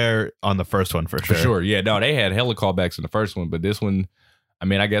was there on the first one for sure. For sure. Yeah, no, they had hella callbacks in the first one, but this one, I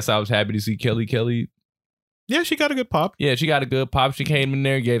mean, I guess I was happy to see Kelly. Yeah, she got a good pop. Yeah, she got a good pop. She came in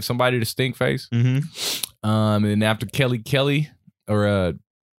there, gave somebody the stink face. Mm-hmm. And after Kelly, so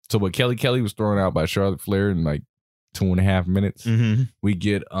what Kelly was thrown out by Charlotte Flair in like 2.5 minutes. Mm-hmm. We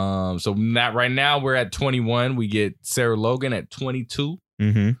get so not right now we're at 21. We get Sarah Logan at 22,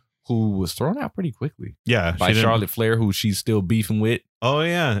 who was thrown out pretty quickly. Yeah, by Charlotte Flair, who she's still beefing with. Oh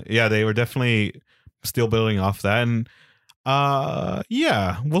yeah, they were definitely still building off that, and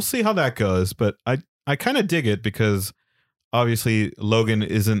yeah, we'll see how that goes. But I kind of dig it because obviously Logan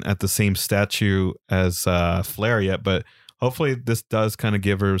isn't at the same stature as Flair yet, but hopefully this does kind of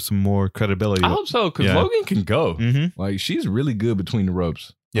give her some more credibility. I hope so, because Logan can go. Mm-hmm. Like, she's really good between the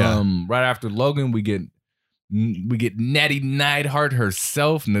ropes. Yeah. Right after Logan, we get Natty Neidhart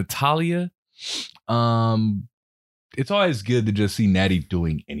herself, Natalia. It's always good to just see Natty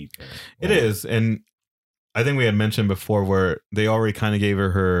doing anything. It is, and I think we had mentioned before where they already kind of gave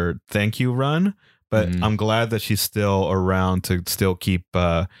her thank you run, but I'm glad that she's still around to still keep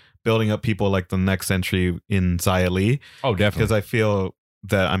building up people like the next entry in Xia Li. Oh, definitely. Because I feel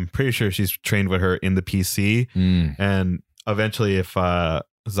that I'm pretty sure she's trained with her in the PC. And eventually if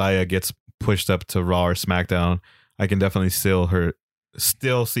Xia gets pushed up to Raw or SmackDown, I can definitely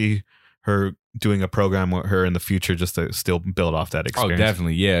still see her doing a program with her in the future just to still build off that experience. Oh,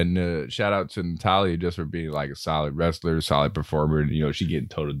 definitely. Yeah. And shout out to Natalia just for being like a solid wrestler, solid performer. You know, she getting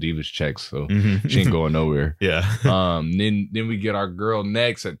total divas checks, so she ain't going nowhere. Yeah. Then we get our girl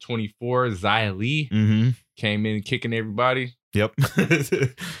next at 24, Xia Li. Came in kicking everybody. Yep.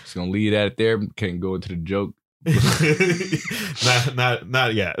 Just gonna leave that there. Can't go into the joke. not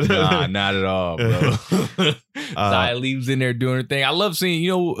yet. Nah, not at all, bro. Xia Li was in there doing her thing. I love seeing,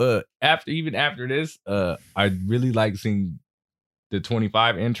 after this, I really like seeing the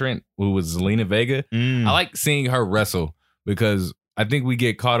 25 entrant who was Zelina Vega. I like seeing her wrestle because I think we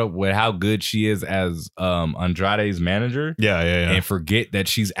get caught up with how good she is as Andrade's manager. Yeah. And forget that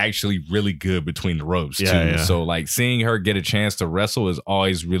she's actually really good between the ropes too. Yeah. So like seeing her get a chance to wrestle is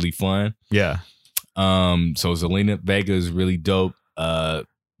always really fun. Yeah. So Zelina Vega is really dope.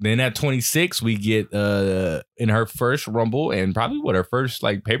 Then at 26, we get in her first Rumble and probably her first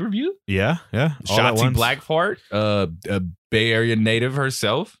like pay-per-view. Yeah. Shotzi Blackheart, a Bay Area native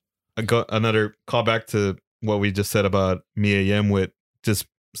herself. I got another callback to what we just said about Mia Yim with just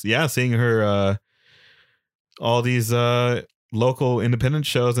seeing her all these local independent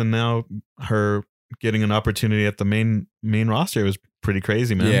shows and now her getting an opportunity at the main roster was pretty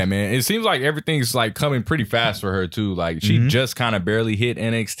crazy, man. Yeah, man. It seems like everything's like coming pretty fast for her too. Like she just kind of barely hit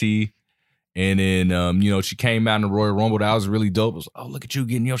NXT, and then she came out in the Royal Rumble. That was really dope. It was, oh, look at you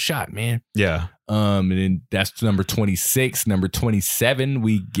getting your shot, man. Yeah. And then that's number 26. Number 27,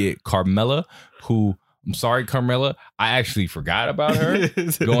 we get Carmella, who, I'm sorry, Carmella, I actually forgot about her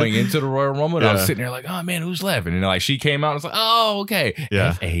going into the Royal Rumble. And I was sitting there like, oh man, who's left? And then like she came out and was like, oh, okay.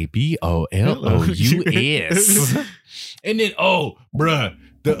 Yeah. FABOLOUS. And then, oh, bruh,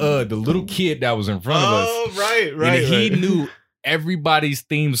 the little kid that was in front of us. Oh, right. And he knew everybody's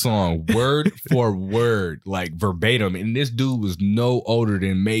theme song word for word, like verbatim. And this dude was no older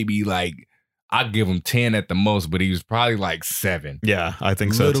than maybe like, I'd give him 10 at the most, but he was probably like 7. Yeah, I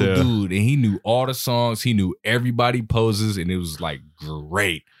think so too. Little dude, and he knew all the songs. He knew everybody poses, and it was like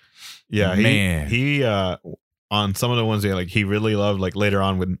great. Yeah, man. He on some of the ones like he really loved. Like later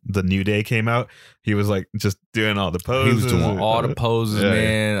on when the New Day came out, he was like just doing all the poses. He was doing all the poses,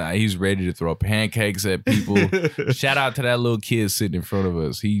 man. He's ready to throw pancakes at people. Shout out to that little kid sitting in front of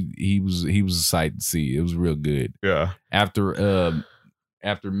us. He was a sight to see. It was real good. Yeah.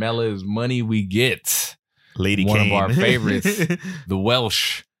 After Mella's money, we get Lady one Kane. of our favorites, the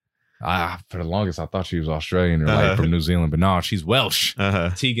Welsh. For the longest, I thought she was Australian or like from New Zealand, but no, she's Welsh.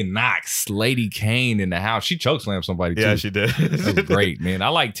 Tegan Knox, Lady Kane in the house. She chokeslammed somebody too. Yeah, she did. That was great, man. I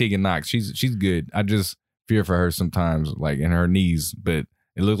like Tegan Knox. She's good. I just fear for her sometimes, like in her knees, but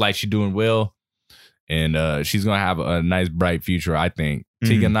it looks like she's doing well, and she's gonna have a nice, bright future. I think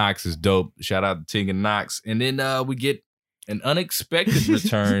Tegan Knox is dope. Shout out to Tegan Knox, and then we get an unexpected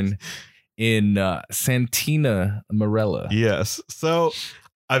return in Santina Marella. Yes. So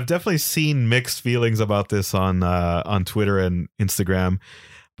I've definitely seen mixed feelings about this on Twitter and Instagram,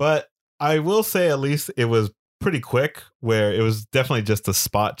 but I will say at least it was pretty quick, where it was definitely just a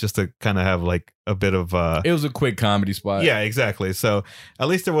spot just to kind of have like a bit of It was a quick comedy spot. yeah, exactly. So at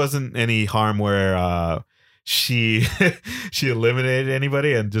least there wasn't any harm where she she eliminated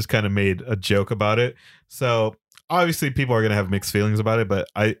anybody and just kind of made a joke about it. So obviously people are gonna have mixed feelings about it, but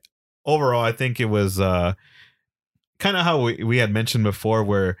overall I think it was kind of how we had mentioned before,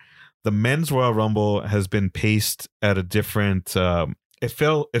 where the men's Royal Rumble has been paced at a different it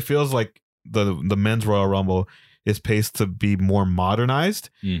feels like the men's Royal Rumble is paced to be more modernized,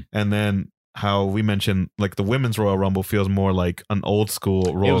 and then how we mentioned like the women's Royal Rumble feels more like an old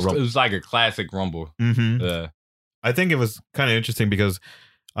school Royal Rumble. It was like a classic Rumble. I think it was kind of interesting because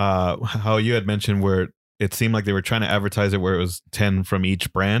how you had mentioned where it seemed like they were trying to advertise it where it was 10 from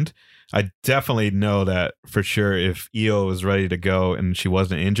each brand. I definitely know that for sure if Io was ready to go and she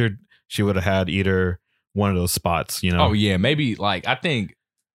wasn't injured, she would have had either one of those spots, you know? Oh yeah, maybe like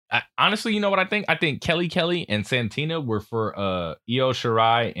honestly, you know what I think? I think Kelly and Santina were for Io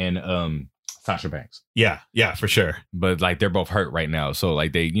Shirai and Sasha Banks. Yeah, for sure. But like they're both hurt right now. So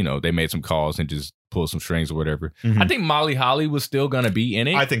like they made some calls and just pulled some strings or whatever. Mhm. I think Molly Holly was still gonna be in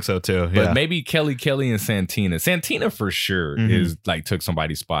it. I think so too. But Yeah. maybe Kelly and Santina. Santina for sure is like took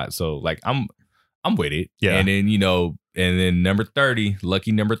somebody's spot. So like I'm with it. Yeah. And then, and then number 30,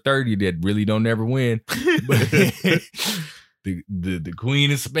 lucky number 30 that really don't ever win. But the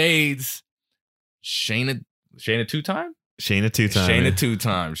Queen of Spades, Shayna two-time? Shayna two-time. Shayna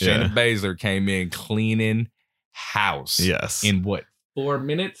two-time. Shayna Yeah. Baszler came in cleaning house. Yes. In what, 4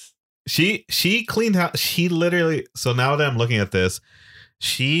 minutes? She cleaned house. She literally, so now that I'm looking at this,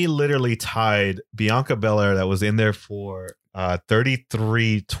 she literally tied Bianca Belair that was in there for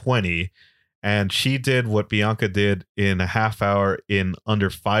 33-20, and she did what Bianca did in a half hour in under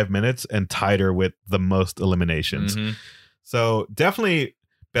 5 minutes and tied her with the most eliminations. Mhm. So definitely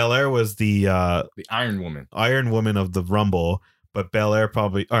Belair was the The Iron Woman. Iron Woman of the Rumble, but Belair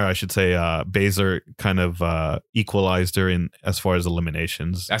probably, or I should say Baszler kind of equalized her in as far as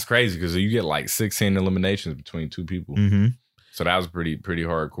eliminations. That's crazy because you get like 16 eliminations between two people. Mm-hmm. So that was pretty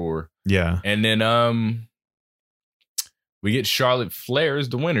hardcore. Yeah. And then we get Charlotte Flair as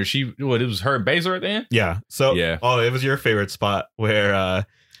the winner. It was her and Baszler at the end? Yeah. So Yeah. Oh, it was your favorite spot where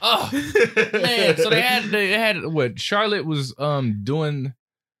Oh man. So they had what Charlotte was doing.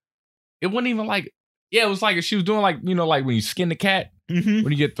 It wasn't even like, yeah, it was like she was doing like, like when you skin the cat, Mhm.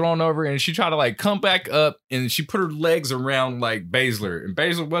 when you get thrown over, and she tried to like come back up and she put her legs around like Baszler, and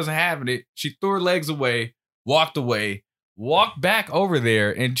Baszler wasn't having it. She threw her legs away, walked back over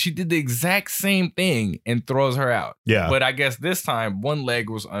there, and she did the exact same thing and throws her out. Yeah. But I guess this time one leg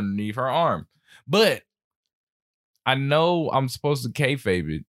was underneath her arm. But I know I'm supposed to kayfabe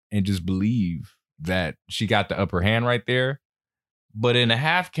it and just believe that she got the upper hand right there. But in a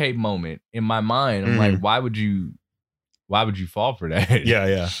half K moment, in my mind, I'm like, why would you fall for that?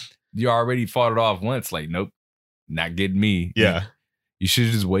 Yeah. You already fought it off once. Like, nope, not getting me. Yeah. You should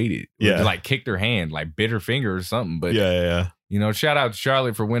have just waited. Or Yeah. just, like kicked her hand, like bit her finger or something. But Yeah. shout out to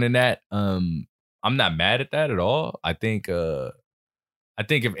Charlotte for winning that. I'm not mad at that at all. I think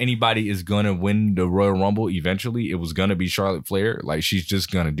if anybody is gonna win the Royal Rumble eventually, it was gonna be Charlotte Flair. Like, she's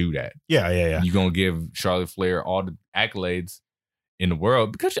just gonna do that. Yeah. You're gonna give Charlotte Flair all the accolades in the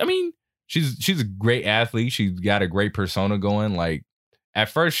world because I mean she's a great athlete. She's got a great persona going. Like, at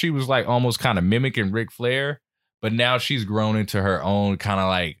first she was like almost kind of mimicking Ric Flair, but now she's grown into her own kind of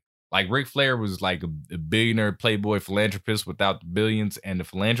like Ric Flair was like a billionaire playboy philanthropist without the billions and the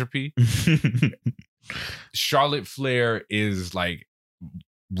philanthropy. Charlotte Flair is like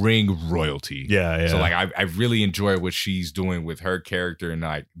ring royalty. Yeah. So like I really enjoy what she's doing with her character and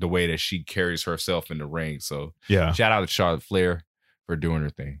like the way that she carries herself in the ring. So Yeah. shout out to Charlotte Flair for doing her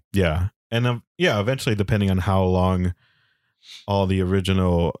thing. Yeah. And eventually, depending on how long all the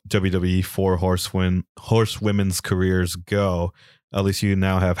original WWE four horsewomen's careers go, at least you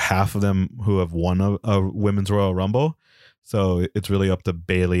now have half of them who have won a women's Royal Rumble. So it's really up to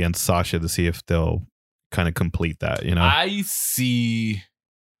Bayley and Sasha to see if they'll kind of complete that, I see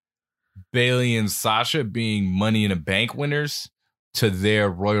Bayley and Sasha being Money in the Bank winners to their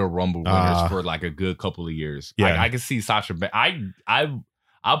Royal Rumble winners for like a good couple of years. Yeah. I can see Sasha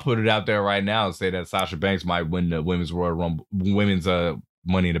I'll put it out there right now and say that Sasha Banks might win the women's Royal Rumble, women's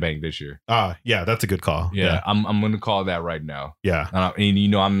Money in the Bank this year. Yeah, that's a good call. Yeah. I'm going to call that right now. Yeah.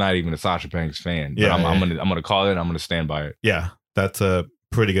 And I'm not even a Sasha Banks fan. But I'm going to call it. And I'm going to stand by it. Yeah, that's a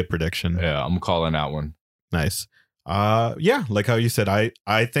pretty good prediction. Yeah, I'm calling that one. Nice. Yeah, like how you said,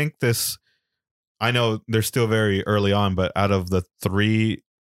 I think this, I know they're still very early on, but out of the 3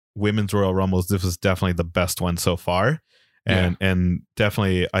 women's Royal Rumbles, this was definitely the best one so far. And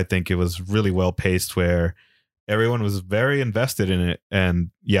definitely I think it was really well paced where everyone was very invested in it, and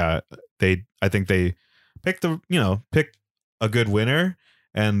yeah, I think they picked a good winner,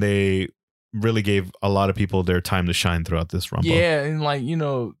 and they really gave a lot of people their time to shine throughout this Rumble. Yeah, and like,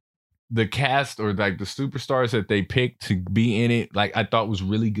 the cast or like the superstars that they picked to be in it, like I thought was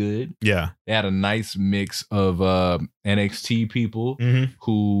really good. Yeah. They had a nice mix of NXT people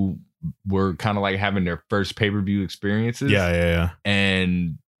who were kind of like having their first pay-per-view experiences. Yeah.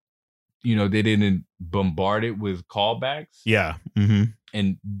 And, they didn't bombard it with callbacks. Yeah. Mm-hmm.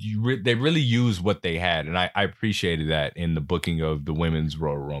 And they really used what they had. And I appreciated that in the booking of the Women's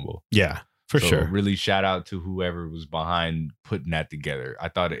Royal Rumble. Yeah. For sure. Really shout out to whoever was behind putting that together. I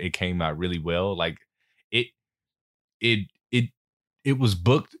thought it came out really well. Like it was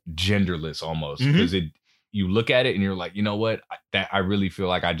booked genderless almost, because you look at it and you're like, you know what? I really feel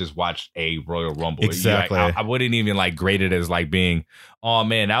like I just watched a Royal Rumble. Exactly. I wouldn't even like grade it as like being, oh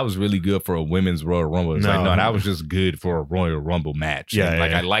man, that was really good for a Women's Royal Rumble. It's like, no, that was just good for a Royal Rumble match. Yeah.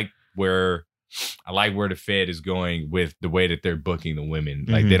 And yeah. I like where the Fed is going with the way that they're booking the women.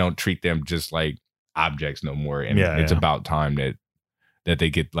 Like they don't treat them just like objects no more. And it's about time that they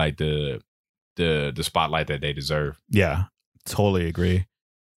get like the spotlight that they deserve. Yeah, totally agree.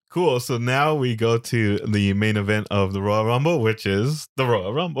 Cool. So now we go to the main event of the Royal Rumble, which is the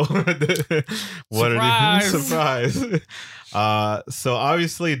Royal Rumble. Surprise! So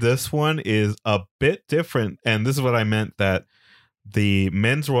obviously this one is a bit different, and this is what I meant, that the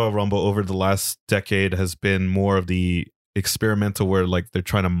men's Royal Rumble over the last decade has been more of the experimental, where like they're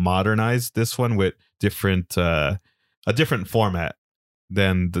trying to modernize this one with a different format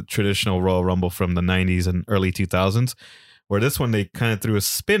than the traditional Royal Rumble from the 90s and early 2000s, where this one they kind of threw a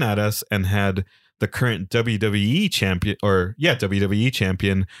spin at us and had the current WWE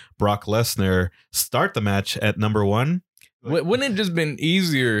champion Brock Lesnar start the match at number 1. Wouldn't it just been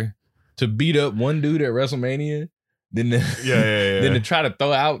easier to beat up one dude at WrestleMania than to try to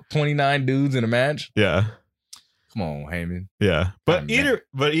throw out 29 dudes in a match? Yeah. Come on, Heyman. Yeah. But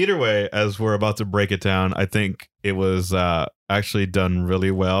either way, as we're about to break it down, I think it was actually done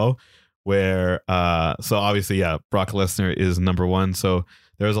really well, where so obviously, Brock Lesnar is number 1. So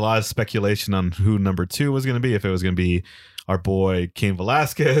there was a lot of speculation on who number 2 was going to be, if it was going to be our boy Cain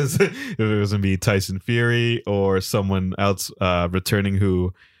Velasquez, if it was going to be Tyson Fury or someone else returning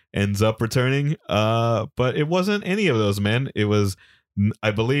who ends up returning. But it wasn't any of those men. It was,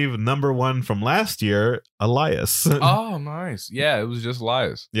 I believe, number 1 from last year, Elias. Oh, nice. Yeah, it was just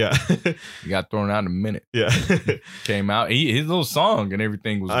Elias. Yeah. He got thrown out in a minute. Yeah. Came out. His little song and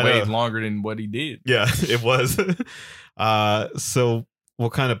everything was way longer than what he did. Yeah, it was. So we'll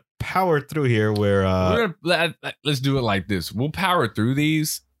kind of power through here where... let's do it like this. We'll power through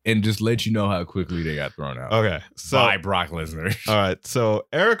these and just let you know how quickly they got thrown out. Okay. So, by Brock Lesnar. All right. So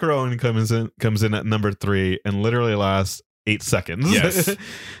Eric Rowan comes in at number 3 and literally lasts 8 seconds. Yes.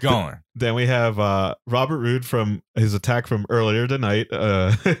 Going. Then we have Robert Roode from his attack from earlier tonight.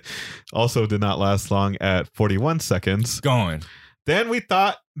 Also did not last long at 41 seconds. Going. Then we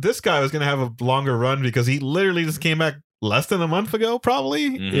thought this guy was going to have a longer run because he literally just came back less than a month ago, probably,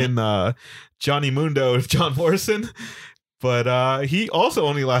 in Johnny Mundo and John Morrison. But he also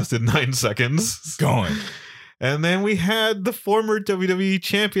only lasted 9 seconds. Going. And then we had the former WWE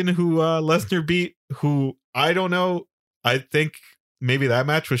champion who Lesnar beat, who I don't know. I think maybe that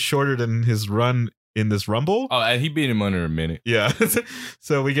match was shorter than his run in this Rumble. Oh, and he beat him under a minute. Yeah.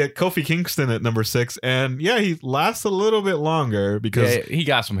 So we get Kofi Kingston at number 6. And yeah, he lasts a little bit longer because he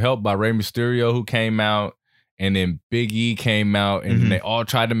got some help by Rey Mysterio, who came out, and then Big E came out, and they all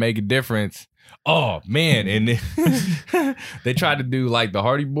tried to make a difference. Oh, man. And then they tried to do like the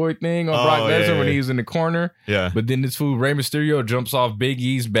Hardy Boy thing on Brock Lesnar when he was in the corner. Yeah. But then this fool, Rey Mysterio, jumps off Big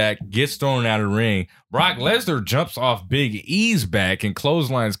E's back, gets thrown out of the ring. Brock Lesnar jumps off Big E's back and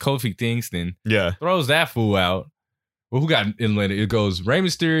clotheslines Kofi Kingston. Yeah. Throws that fool out. Well, who got inlated? It goes Rey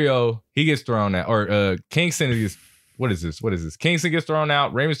Mysterio, he gets thrown out. Or Kingston is... What is this? Kingston gets thrown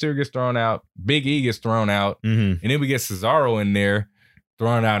out. Rey Mysterio gets thrown out. Big E gets thrown out. And then we get Cesaro in there,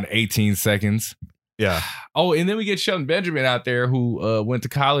 thrown out in 18 seconds. Yeah. Oh, and then we get Shelton Benjamin out there, who went to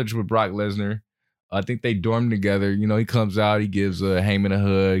college with Brock Lesnar. I think they dormed together. You know, he comes out, he gives Heyman a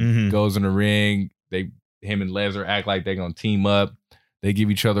hug, goes in the ring. Him and Lesnar act like they're going to team up. They give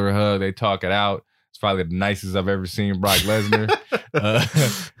each other a hug. They talk it out. It's probably the nicest I've ever seen Brock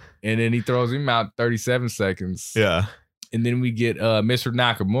Lesnar. And then he throws him out 37 seconds. Yeah. And then we get Mr.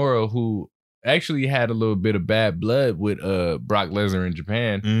 Nakamura, who actually had a little bit of bad blood with Brock Lesnar in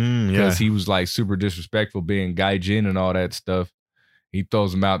Japan because he was like super disrespectful, being gaijin and all that stuff. He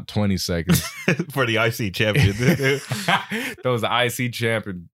throws him out 20 seconds. For the IC champion. Throws the IC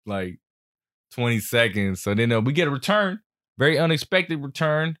champion like 20 seconds. So then we get a return, very unexpected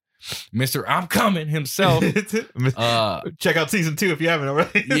return. Mr. I'm Coming himself. Check out season 2 if you haven't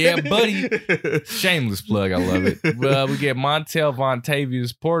already. Yeah, buddy. Shameless plug. I love it. We get Montel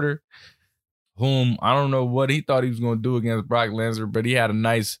Vontavious Porter, whom I don't know what he thought he was going to do against Brock Lesnar, but he had a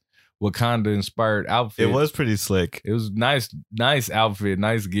nice Wakanda-inspired outfit. It was pretty slick. It was nice outfit,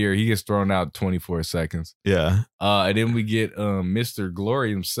 nice gear. He gets thrown out 24 seconds. Yeah. And then we get Mr. Glory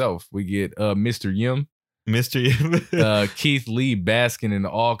himself. We get Mr. Yim. Keith Lee basking in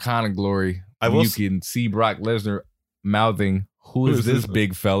all kind of glory. You can see Brock Lesnar mouthing, who is this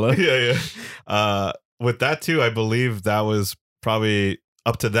big fella? Yeah. With that too, I believe that was probably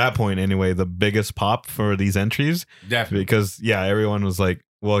up to that point anyway, the biggest pop for these entries. Definitely. Because everyone was like,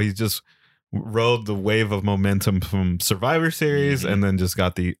 well, he just rode the wave of momentum from Survivor Series and then just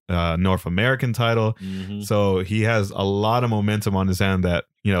got the North American title. So he has a lot of momentum on his hand that,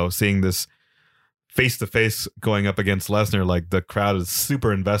 seeing this face-to-face going up against Lesnar, like the crowd is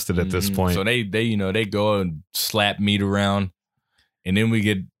super invested at this point. So they go and slap meat around, and then we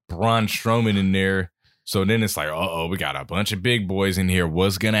get Braun Strowman in there. So then it's like, we got a bunch of big boys in here.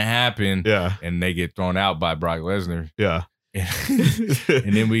 What's gonna happen? Yeah, and they get thrown out by Brock Lesnar. Yeah.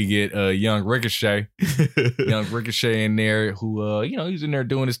 And then we get young Ricochet in there who he's in there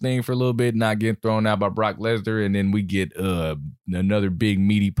doing his thing for a little bit, not getting thrown out by Brock Lesnar. And then we get another big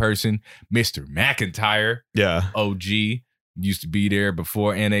meaty person, Mr. McIntyre. Yeah, OG, used to be there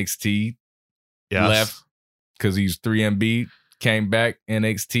before NXT. Left because he's 3MB, came back,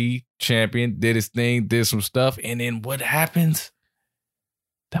 NXT champion, did his thing, did some stuff, and then what happens?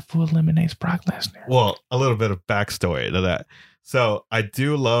 That fool eliminates Brock Lesnar. Well, a little bit of backstory to that. So I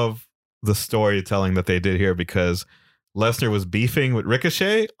do love the storytelling that they did here because Lesnar was beefing with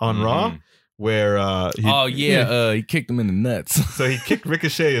Ricochet on Raw, where he kicked him in the nuts. So he kicked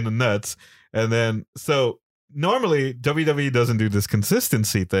Ricochet in the nuts, and then normally WWE doesn't do this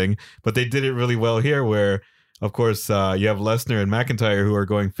consistency thing, but they did it really well here, where of course, you have Lesnar and McIntyre who are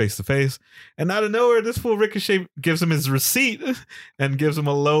going face to face, and out of nowhere, this fool Ricochet gives him his receipt and gives him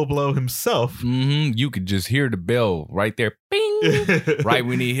a low blow himself. You could just hear the bell right there, bing, right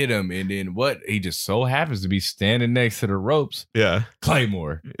when he hit him, and then what? He just so happens to be standing next to the ropes. Yeah,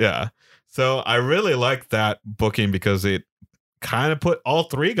 Claymore. Yeah. So I really like that booking because it kind of put all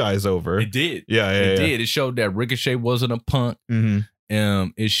three guys over. It did. Yeah, it did. It showed that Ricochet wasn't a punk.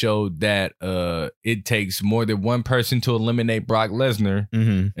 It showed that it takes more than one person to eliminate Brock Lesnar,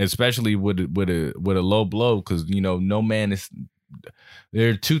 especially with a low blow, because no man is. There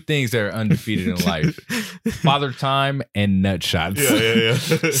are two things that are undefeated in life: Father Time and nut shots. Yeah.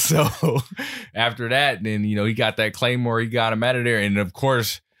 So after that, then he got that Claymore, he got him out of there, and of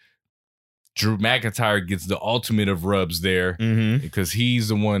course, Drew McIntyre gets the ultimate of rubs there because he's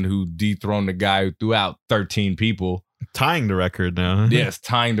the one who dethroned the guy who threw out 13 people. Tying the record now. Yes,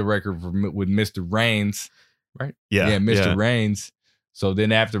 tying the record with Mr. Reigns, right? Yeah, Mr. Reigns. So then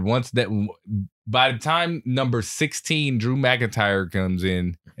by the time number 16, Drew McIntyre comes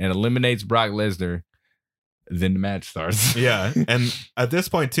in and eliminates Brock Lesnar, then the match starts. Yeah, and at this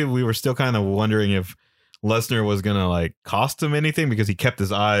point too, we were still kind of wondering if Lesnar was gonna cost him anything because he kept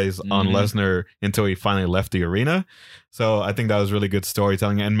his eyes on Lesnar until he finally left the arena. So I think that was really good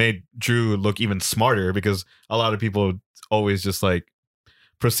storytelling and made Drew look even smarter because a lot of people always just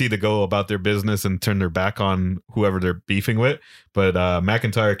proceed to go about their business and turn their back on whoever they're beefing with. But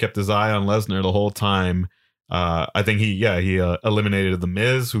McIntyre kept his eye on Lesnar the whole time. I think he eliminated The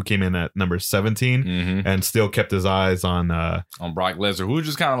Miz, who came in at number 17, and still kept his eyes on Brock Lesnar, who was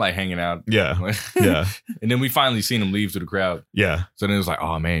just kind of hanging out. Yeah. And then we finally seen him leave to the crowd. Yeah. So then it was like,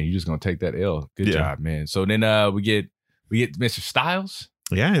 oh man, you're just gonna take that L. Good job, man. So then we get Mr. Styles.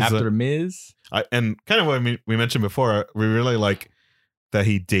 Yeah. After The Miz. And kind of what we mentioned before, we really like that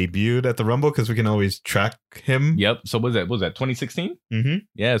he debuted at the Rumble because we can always track him. Yep. So what was that 2016?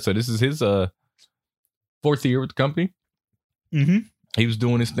 Yeah. So this is his fourth year with the company. He was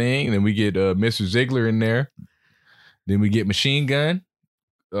doing his thing, and then we get Mr. Ziggler in there. Then we get Machine Gun.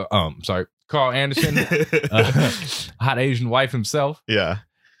 Carl Anderson, hot Asian wife himself. Yeah.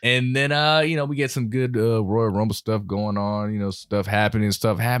 And then we get some good Royal Rumble stuff going on. Stuff happening.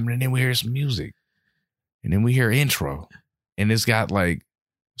 And then we hear some music, and then we hear intro, and it's got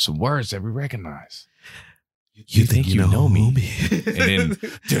some words that we recognize. You think you know me? And then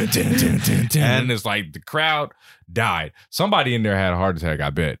and it's like the crowd died. Somebody in there had a heart attack, I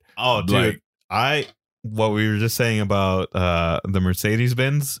bet. Oh, dude. What we were just saying about the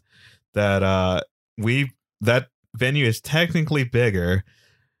Mercedes-Benz, that that venue is technically bigger,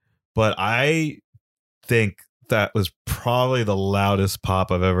 but I think that was probably the loudest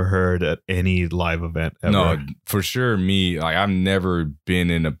pop I've ever heard at any live event ever. No, for sure. Me, like, I've never been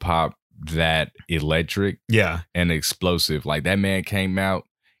in a pop that electric Yeah. and explosive. Like, that man came out,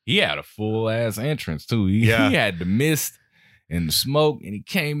 he had a full ass entrance too. He had the mist and the smoke, and he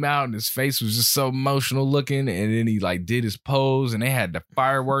came out and his face was just so emotional looking, and then he like did his pose, and they had the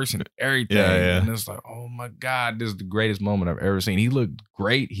fireworks and everything. And it's like, oh my God, this is the greatest moment I've ever seen. He looked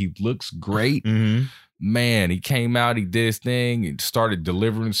great. He looks great. Mm-hmm. Man, he came out, he did his thing, and started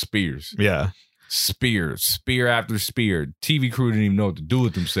delivering spears. Yeah. Spear after spear. TV crew didn't even know what to do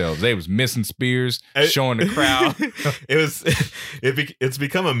with themselves. They was missing spears, showing the crowd. It's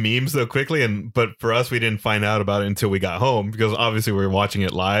become a meme so quickly, but for us, we didn't find out about it until we got home, because obviously we were watching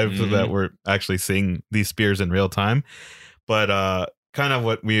it live, so that we're actually seeing these spears in real time. But kind of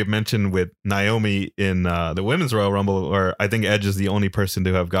what we have mentioned with Naomi in the Women's Royal Rumble, where I think Edge is the only person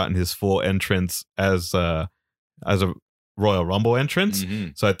to have gotten his full entrance as a Royal Rumble entrance. Mm-hmm.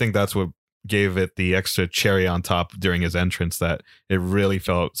 So I think that's what gave it the extra cherry on top during his entrance, that it really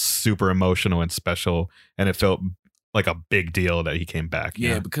felt super emotional and special, and it felt like a big deal that he came back.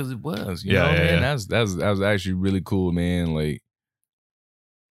 Yeah, because it was, you know, man. That was actually really cool, man. Like,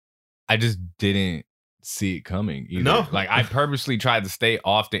 I just didn't see it coming either. No. Like, I purposely tried to stay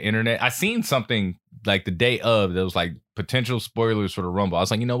off the internet. I seen something like the day of that was like potential spoilers for the Rumble. I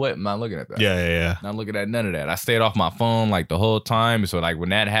was like, you know what? I'm not looking at that. Yeah. Not looking at none of that. I stayed off my phone like the whole time. So like when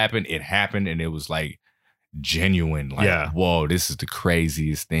that happened, and it was like genuine. Like, whoa, this is the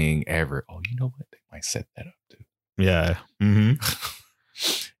craziest thing ever. Oh, you know what? They might set that up too. Yeah. Mm-hmm.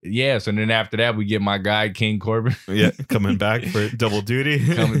 Yeah. So then after that, we get my guy King Corbin. Yeah, coming back for double duty.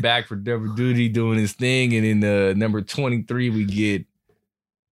 Doing his thing. And in number 23, we get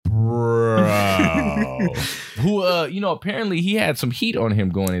bro, who apparently he had some heat on him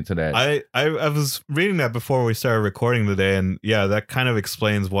going into that. I was reading that before we started recording today, and yeah, that kind of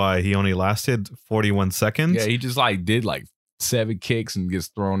explains why he only lasted 41 seconds. Yeah, he just like did like 7 kicks and gets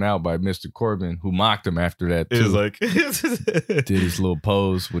thrown out by Mr. Corbin, who mocked him after that too. It was like did his little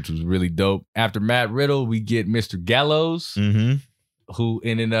pose, which was really dope. After Matt Riddle, we get Mr. Gallows. Mm-hmm. Who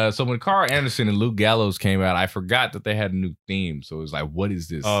and then so when Carl Anderson and Luke Gallows came out, I forgot that they had a new theme. So it was like, what is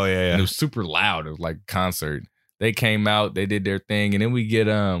this? Oh yeah. And it was super loud. It was like a concert. They came out, they did their thing, and then we get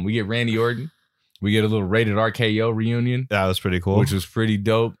Randy Orton. We get a little rated RKO reunion. That was pretty cool. Which was pretty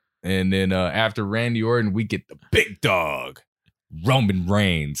dope. And then after Randy Orton, we get the big dog, Roman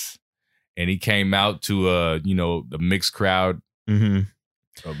Reigns. And he came out to the mixed crowd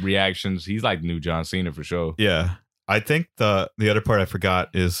reactions. He's like new John Cena for sure. Yeah. I think the other part I forgot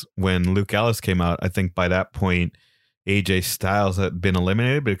is when Luke Gallows came out, I think by that point AJ Styles had been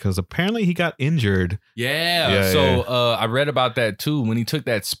eliminated because apparently he got injured. I read about that too. When he took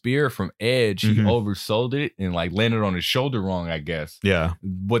that spear from Edge, he oversold it and like landed on his shoulder wrong, I guess. Yeah.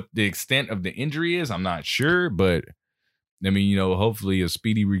 What the extent of the injury is, I'm not sure, but I mean, hopefully a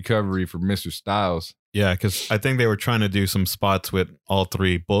speedy recovery for Mr. Styles. Yeah, because I think they were trying to do some spots with all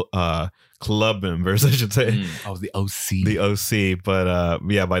three club members, I should say. The OC. The OC. But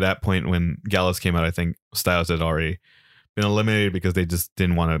yeah, by that point when Gallows came out, I think Styles had already been eliminated because they just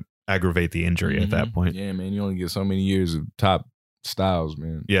didn't want to aggravate the injury at that point. Yeah, man, you only get so many years of top Styles,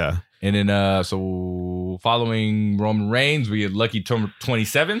 man. Yeah. And then, so following Roman Reigns, we had Lucky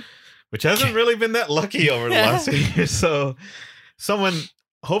 27. Which hasn't really been that lucky over the last few years. So someone...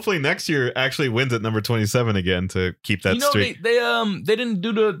 hopefully next year actually wins at number 27 again to keep that streak. They didn't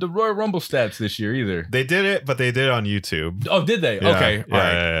do the Royal Rumble stats this year either. They did it, but they did it on YouTube. Oh, did they? Yeah, okay.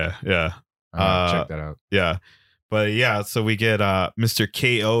 Yeah. Check that out. Yeah. But yeah, so we get Mr.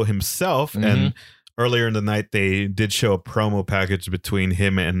 KO himself. And earlier in the night, they did show a promo package between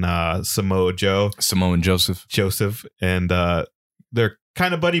him and Samoa Joseph. And they're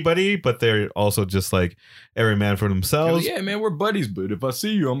kind of buddy, but they're also just like every man for themselves. Yeah, man, we're buddies, but if I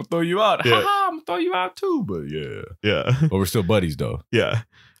see you, I'm gonna throw you out. Yeah. I'm gonna throw you out too, but yeah. But we're still buddies though. Yeah.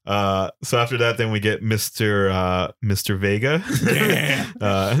 So after that, then we get Mr. Vega.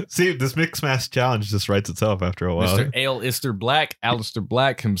 Yeah. See, this mixed match challenge just writes itself after a while. Mr. Aleister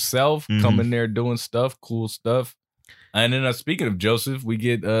Black himself coming there doing stuff, cool stuff. And then speaking of Joseph, we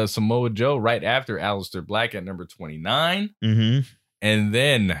get Samoa Joe right after Aleister Black at number 29. And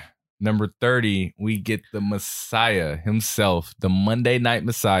then number 30, we get the Messiah himself, the Monday Night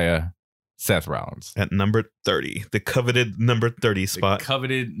Messiah, Seth Rollins. At number 30, the coveted number 30 spot. The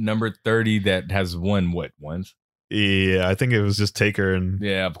coveted number 30 that has won what, once? Yeah, I think it was just Taker and...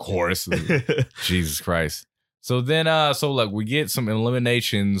 Yeah, of course. Jesus Christ. So then, look, we get some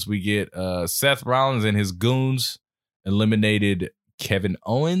eliminations. We get Seth Rollins and his goons eliminated Kevin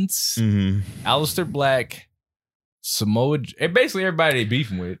Owens, Aleister Black, Samoa, and basically everybody they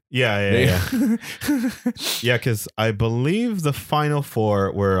beefing with. Yeah. Yeah, because I believe the final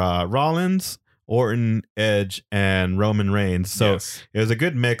four were Rollins, Orton, Edge, and Roman Reigns. So it was a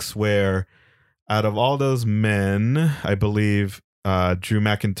good mix where out of all those men, I believe Drew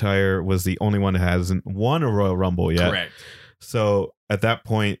McIntyre was the only one that hasn't won a Royal Rumble yet. Correct. So at that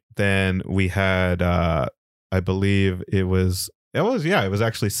point, then we had, I believe it was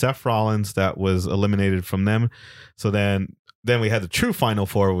actually Seth Rollins that was eliminated from them. So then we had the true final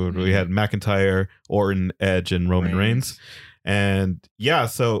four where we had McIntyre, Orton, Edge, and Roman Reigns. And yeah,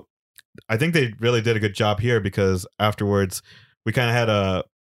 so I think they really did a good job here because afterwards we kind of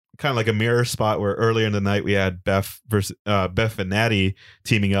had like a mirror spot where earlier in the night we had Beth and Natty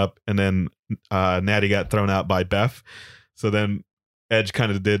teaming up, and then Natty got thrown out by Beth. So then Edge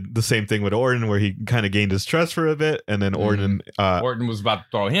kind of did the same thing with Orton, where he kind of gained his trust for a bit, and then Orton was about to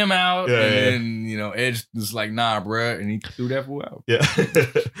throw him out, and then Edge was like, "Nah, bruh," and he threw that fool out. Yeah.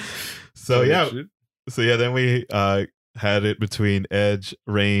 So then we had it between Edge,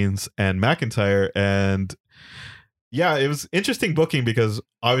 Reigns, and McIntyre, and yeah, it was interesting booking because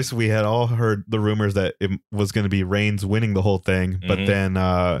obviously we had all heard the rumors that it was going to be Reigns winning the whole thing, but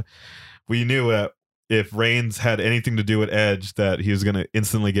then we knew if Reigns had anything to do with Edge, that he was going to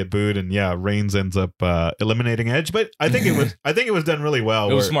instantly get booed, and Reigns ends up eliminating Edge. But I think it was done really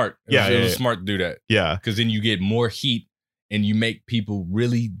well. It was smart. It was smart to do that. Yeah, because then you get more heat, and you make people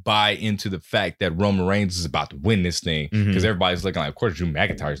really buy into the fact that Roman Reigns is about to win this thing. Because everybody's looking like, of course, Drew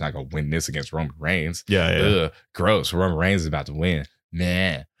McIntyre's not going to win this against Roman Reigns. Yeah. Ugh, gross. Roman Reigns is about to win,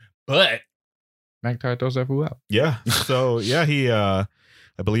 man. But McIntyre throws that fool out. Yeah. So he.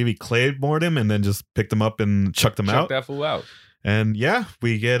 I believe he claymored him and then just picked him up and chucked him out. That fool out. And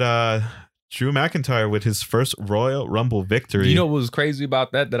we get Drew McIntyre with his first Royal Rumble victory. You know what was crazy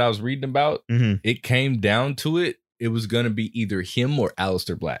about that I was reading about? It came down to it. It was going to be either him or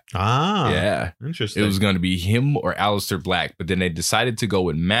Aleister Black. Yeah. Interesting. It was going to be him or Aleister Black. But then they decided to go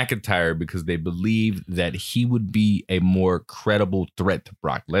with McIntyre because they believed that he would be a more credible threat to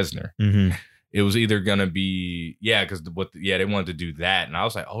Brock Lesnar. It was either gonna be because they wanted to do that, and I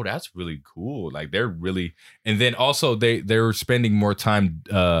was like, oh, that's really cool. Like they're really, and then also they were spending more time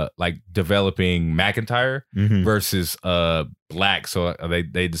like developing McIntyre versus Black, so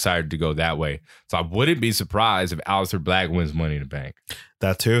they decided to go that way. So I wouldn't be surprised if Aleister Black wins Money in the Bank.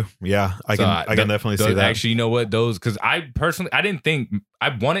 That too, yeah, I can definitely see that. Actually, you know what? Because I personally, I didn't think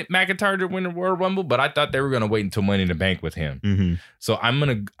I wanted McIntyre to win the Royal Rumble, but I thought they were gonna wait until Money in the Bank with him. So I'm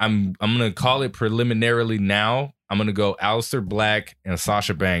gonna call it preliminarily now. I'm gonna go Aleister Black and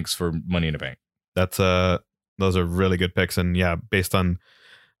Sasha Banks for Money in the Bank. That's those are really good picks, and based on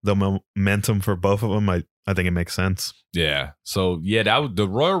the momentum for both of them, I think it makes sense. Yeah. So the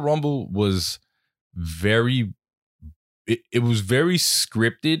Royal Rumble was very. It was very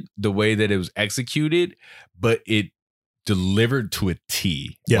scripted the way that it was executed, but it delivered to a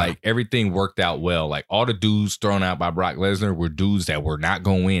T. Yeah. Like everything worked out well. Like all the dudes thrown out by Brock Lesnar were dudes that were not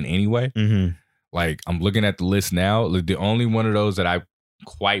going to win anyway. Like I'm looking at the list now. Like, the only one of those that I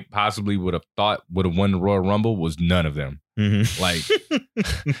quite possibly would have thought would have won the Royal Rumble was none of them. Like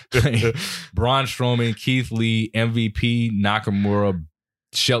Braun Strowman, Keith Lee, MVP, Nakamura,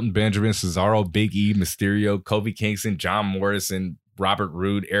 Shelton Benjamin, Cesaro, Big E, Mysterio, Kofi Kingston, John Morrison, Robert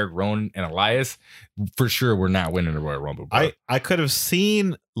Roode, Eric Rowan, and Elias. For sure, we're not winning the Royal Rumble. Bro. I could have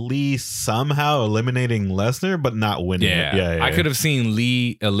seen Lee somehow eliminating Lesnar, but not winning. Yeah. I could have seen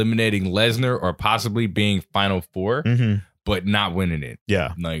Lee eliminating Lesnar or possibly being Final Four, but not winning it.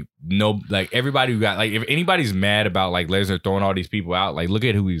 Yeah. Like, no, like everybody who got, like, if anybody's mad about like Lesnar throwing all these people out, like, look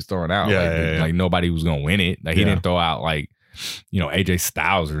at who he's throwing out. Like nobody was going to win it. Like, he didn't throw out, like, AJ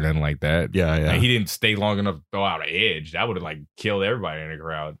Styles or nothing like that. Yeah. Like, he didn't stay long enough to throw out an Edge. That would have like killed everybody in the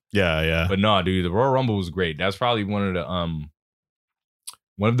crowd. Yeah. But no, dude, the Royal Rumble was great. That's probably one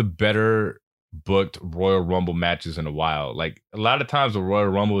of the better booked Royal Rumble matches in a while. Like a lot of times the Royal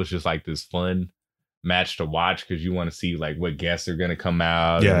Rumble is just like this fun match to watch because you want to see like what guests are gonna come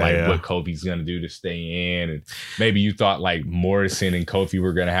out and what Kofi's gonna do to stay in, and maybe you thought like Morrison and Kofi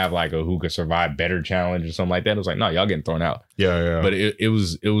were gonna have like a who could survive better challenge or something like that. It was like, no, y'all getting thrown out. But it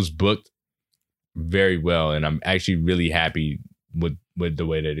was booked very well, and I'm actually really happy with the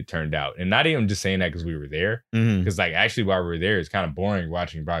way that it turned out. And not even just saying that because we were there, because like actually while we were there, it's kind of boring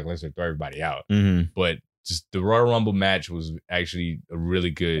watching Brock Lesnar throw everybody out. But just the Royal Rumble match was actually a really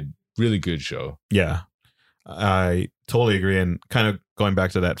good show. Yeah, I totally agree. And kind of going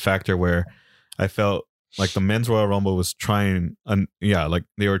back to that factor where I felt like the men's Royal Rumble was trying, like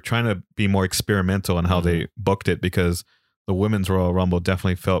they were trying to be more experimental on how they booked it, because the women's Royal Rumble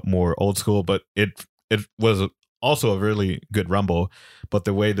definitely felt more old school, but it was also a really good Rumble, but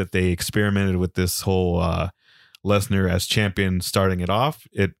the way that they experimented with this whole Lesnar as champion starting it off,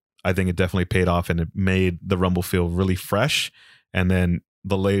 I think it definitely paid off, and it made the Rumble feel really fresh. And then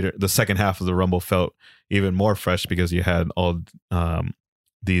the second half of the Rumble felt even more fresh because you had all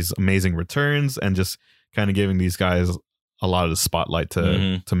these amazing returns and just kind of giving these guys a lot of the spotlight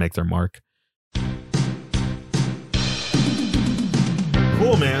to make their mark.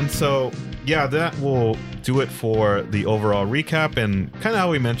 Cool, man. So yeah, that will do it for the overall recap, and kind of how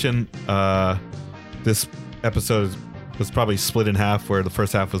we mentioned, this episode was probably split in half, where the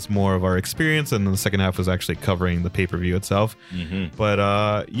first half was more of our experience and then the second half was actually covering the pay-per-view itself.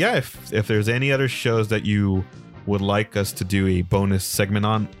 But yeah, if there's any other shows that you would like us to do a bonus segment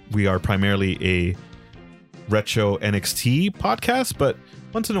on, we are primarily a retro NXT podcast, but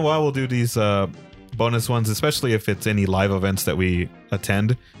once in a while we'll do these bonus ones, especially if it's any live events that we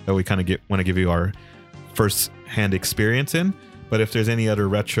attend that we kind of want to give you our first hand experience in. But if there's any other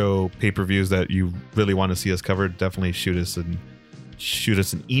retro pay-per-views that you really want to see us cover, definitely shoot us an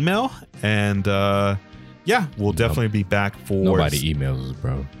email, and yeah, we'll definitely be back for... Nobody emails us,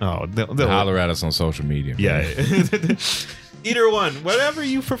 bro. Oh, they'll holler at us on social media. Yeah. Either one, whatever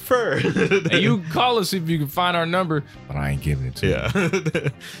you prefer. And you call us if you can find our number, but I ain't giving it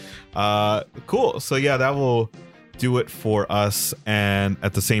to you. Cool. So yeah, that will do it for us. And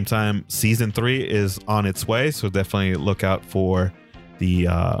at the same time, season 3 is on its way, so definitely look out for the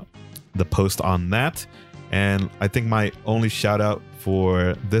post on that. And I think my only shout out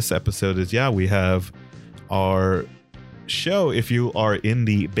for this episode is, yeah, we have our show, if you are in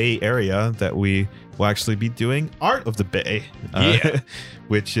the Bay Area, that we will actually be doing Art of the Bay,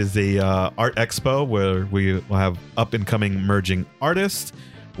 which is a art expo where we will have up and coming emerging artists.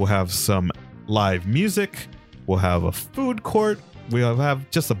 We'll have some live music. We'll have a food court. We'll have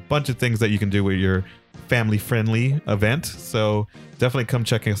just a bunch of things that you can do with your family-friendly event. So definitely come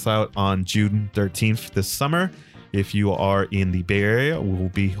check us out on June 13th this summer. If you are in the Bay Area, we'll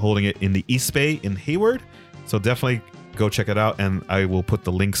be holding it in the East Bay in Hayward. So definitely go check it out, and I will put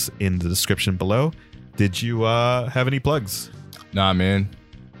the links in the description below. Did you have any plugs? Nah, man.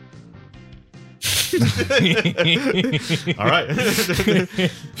 All right.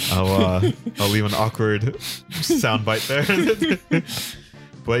 I'll leave an awkward soundbite there.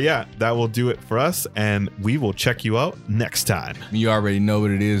 But yeah, that will do it for us, and we will check you out next time. You already know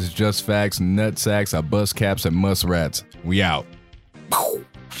what it is. Just facts, nut sacks, I bust caps, and muskrats. We out.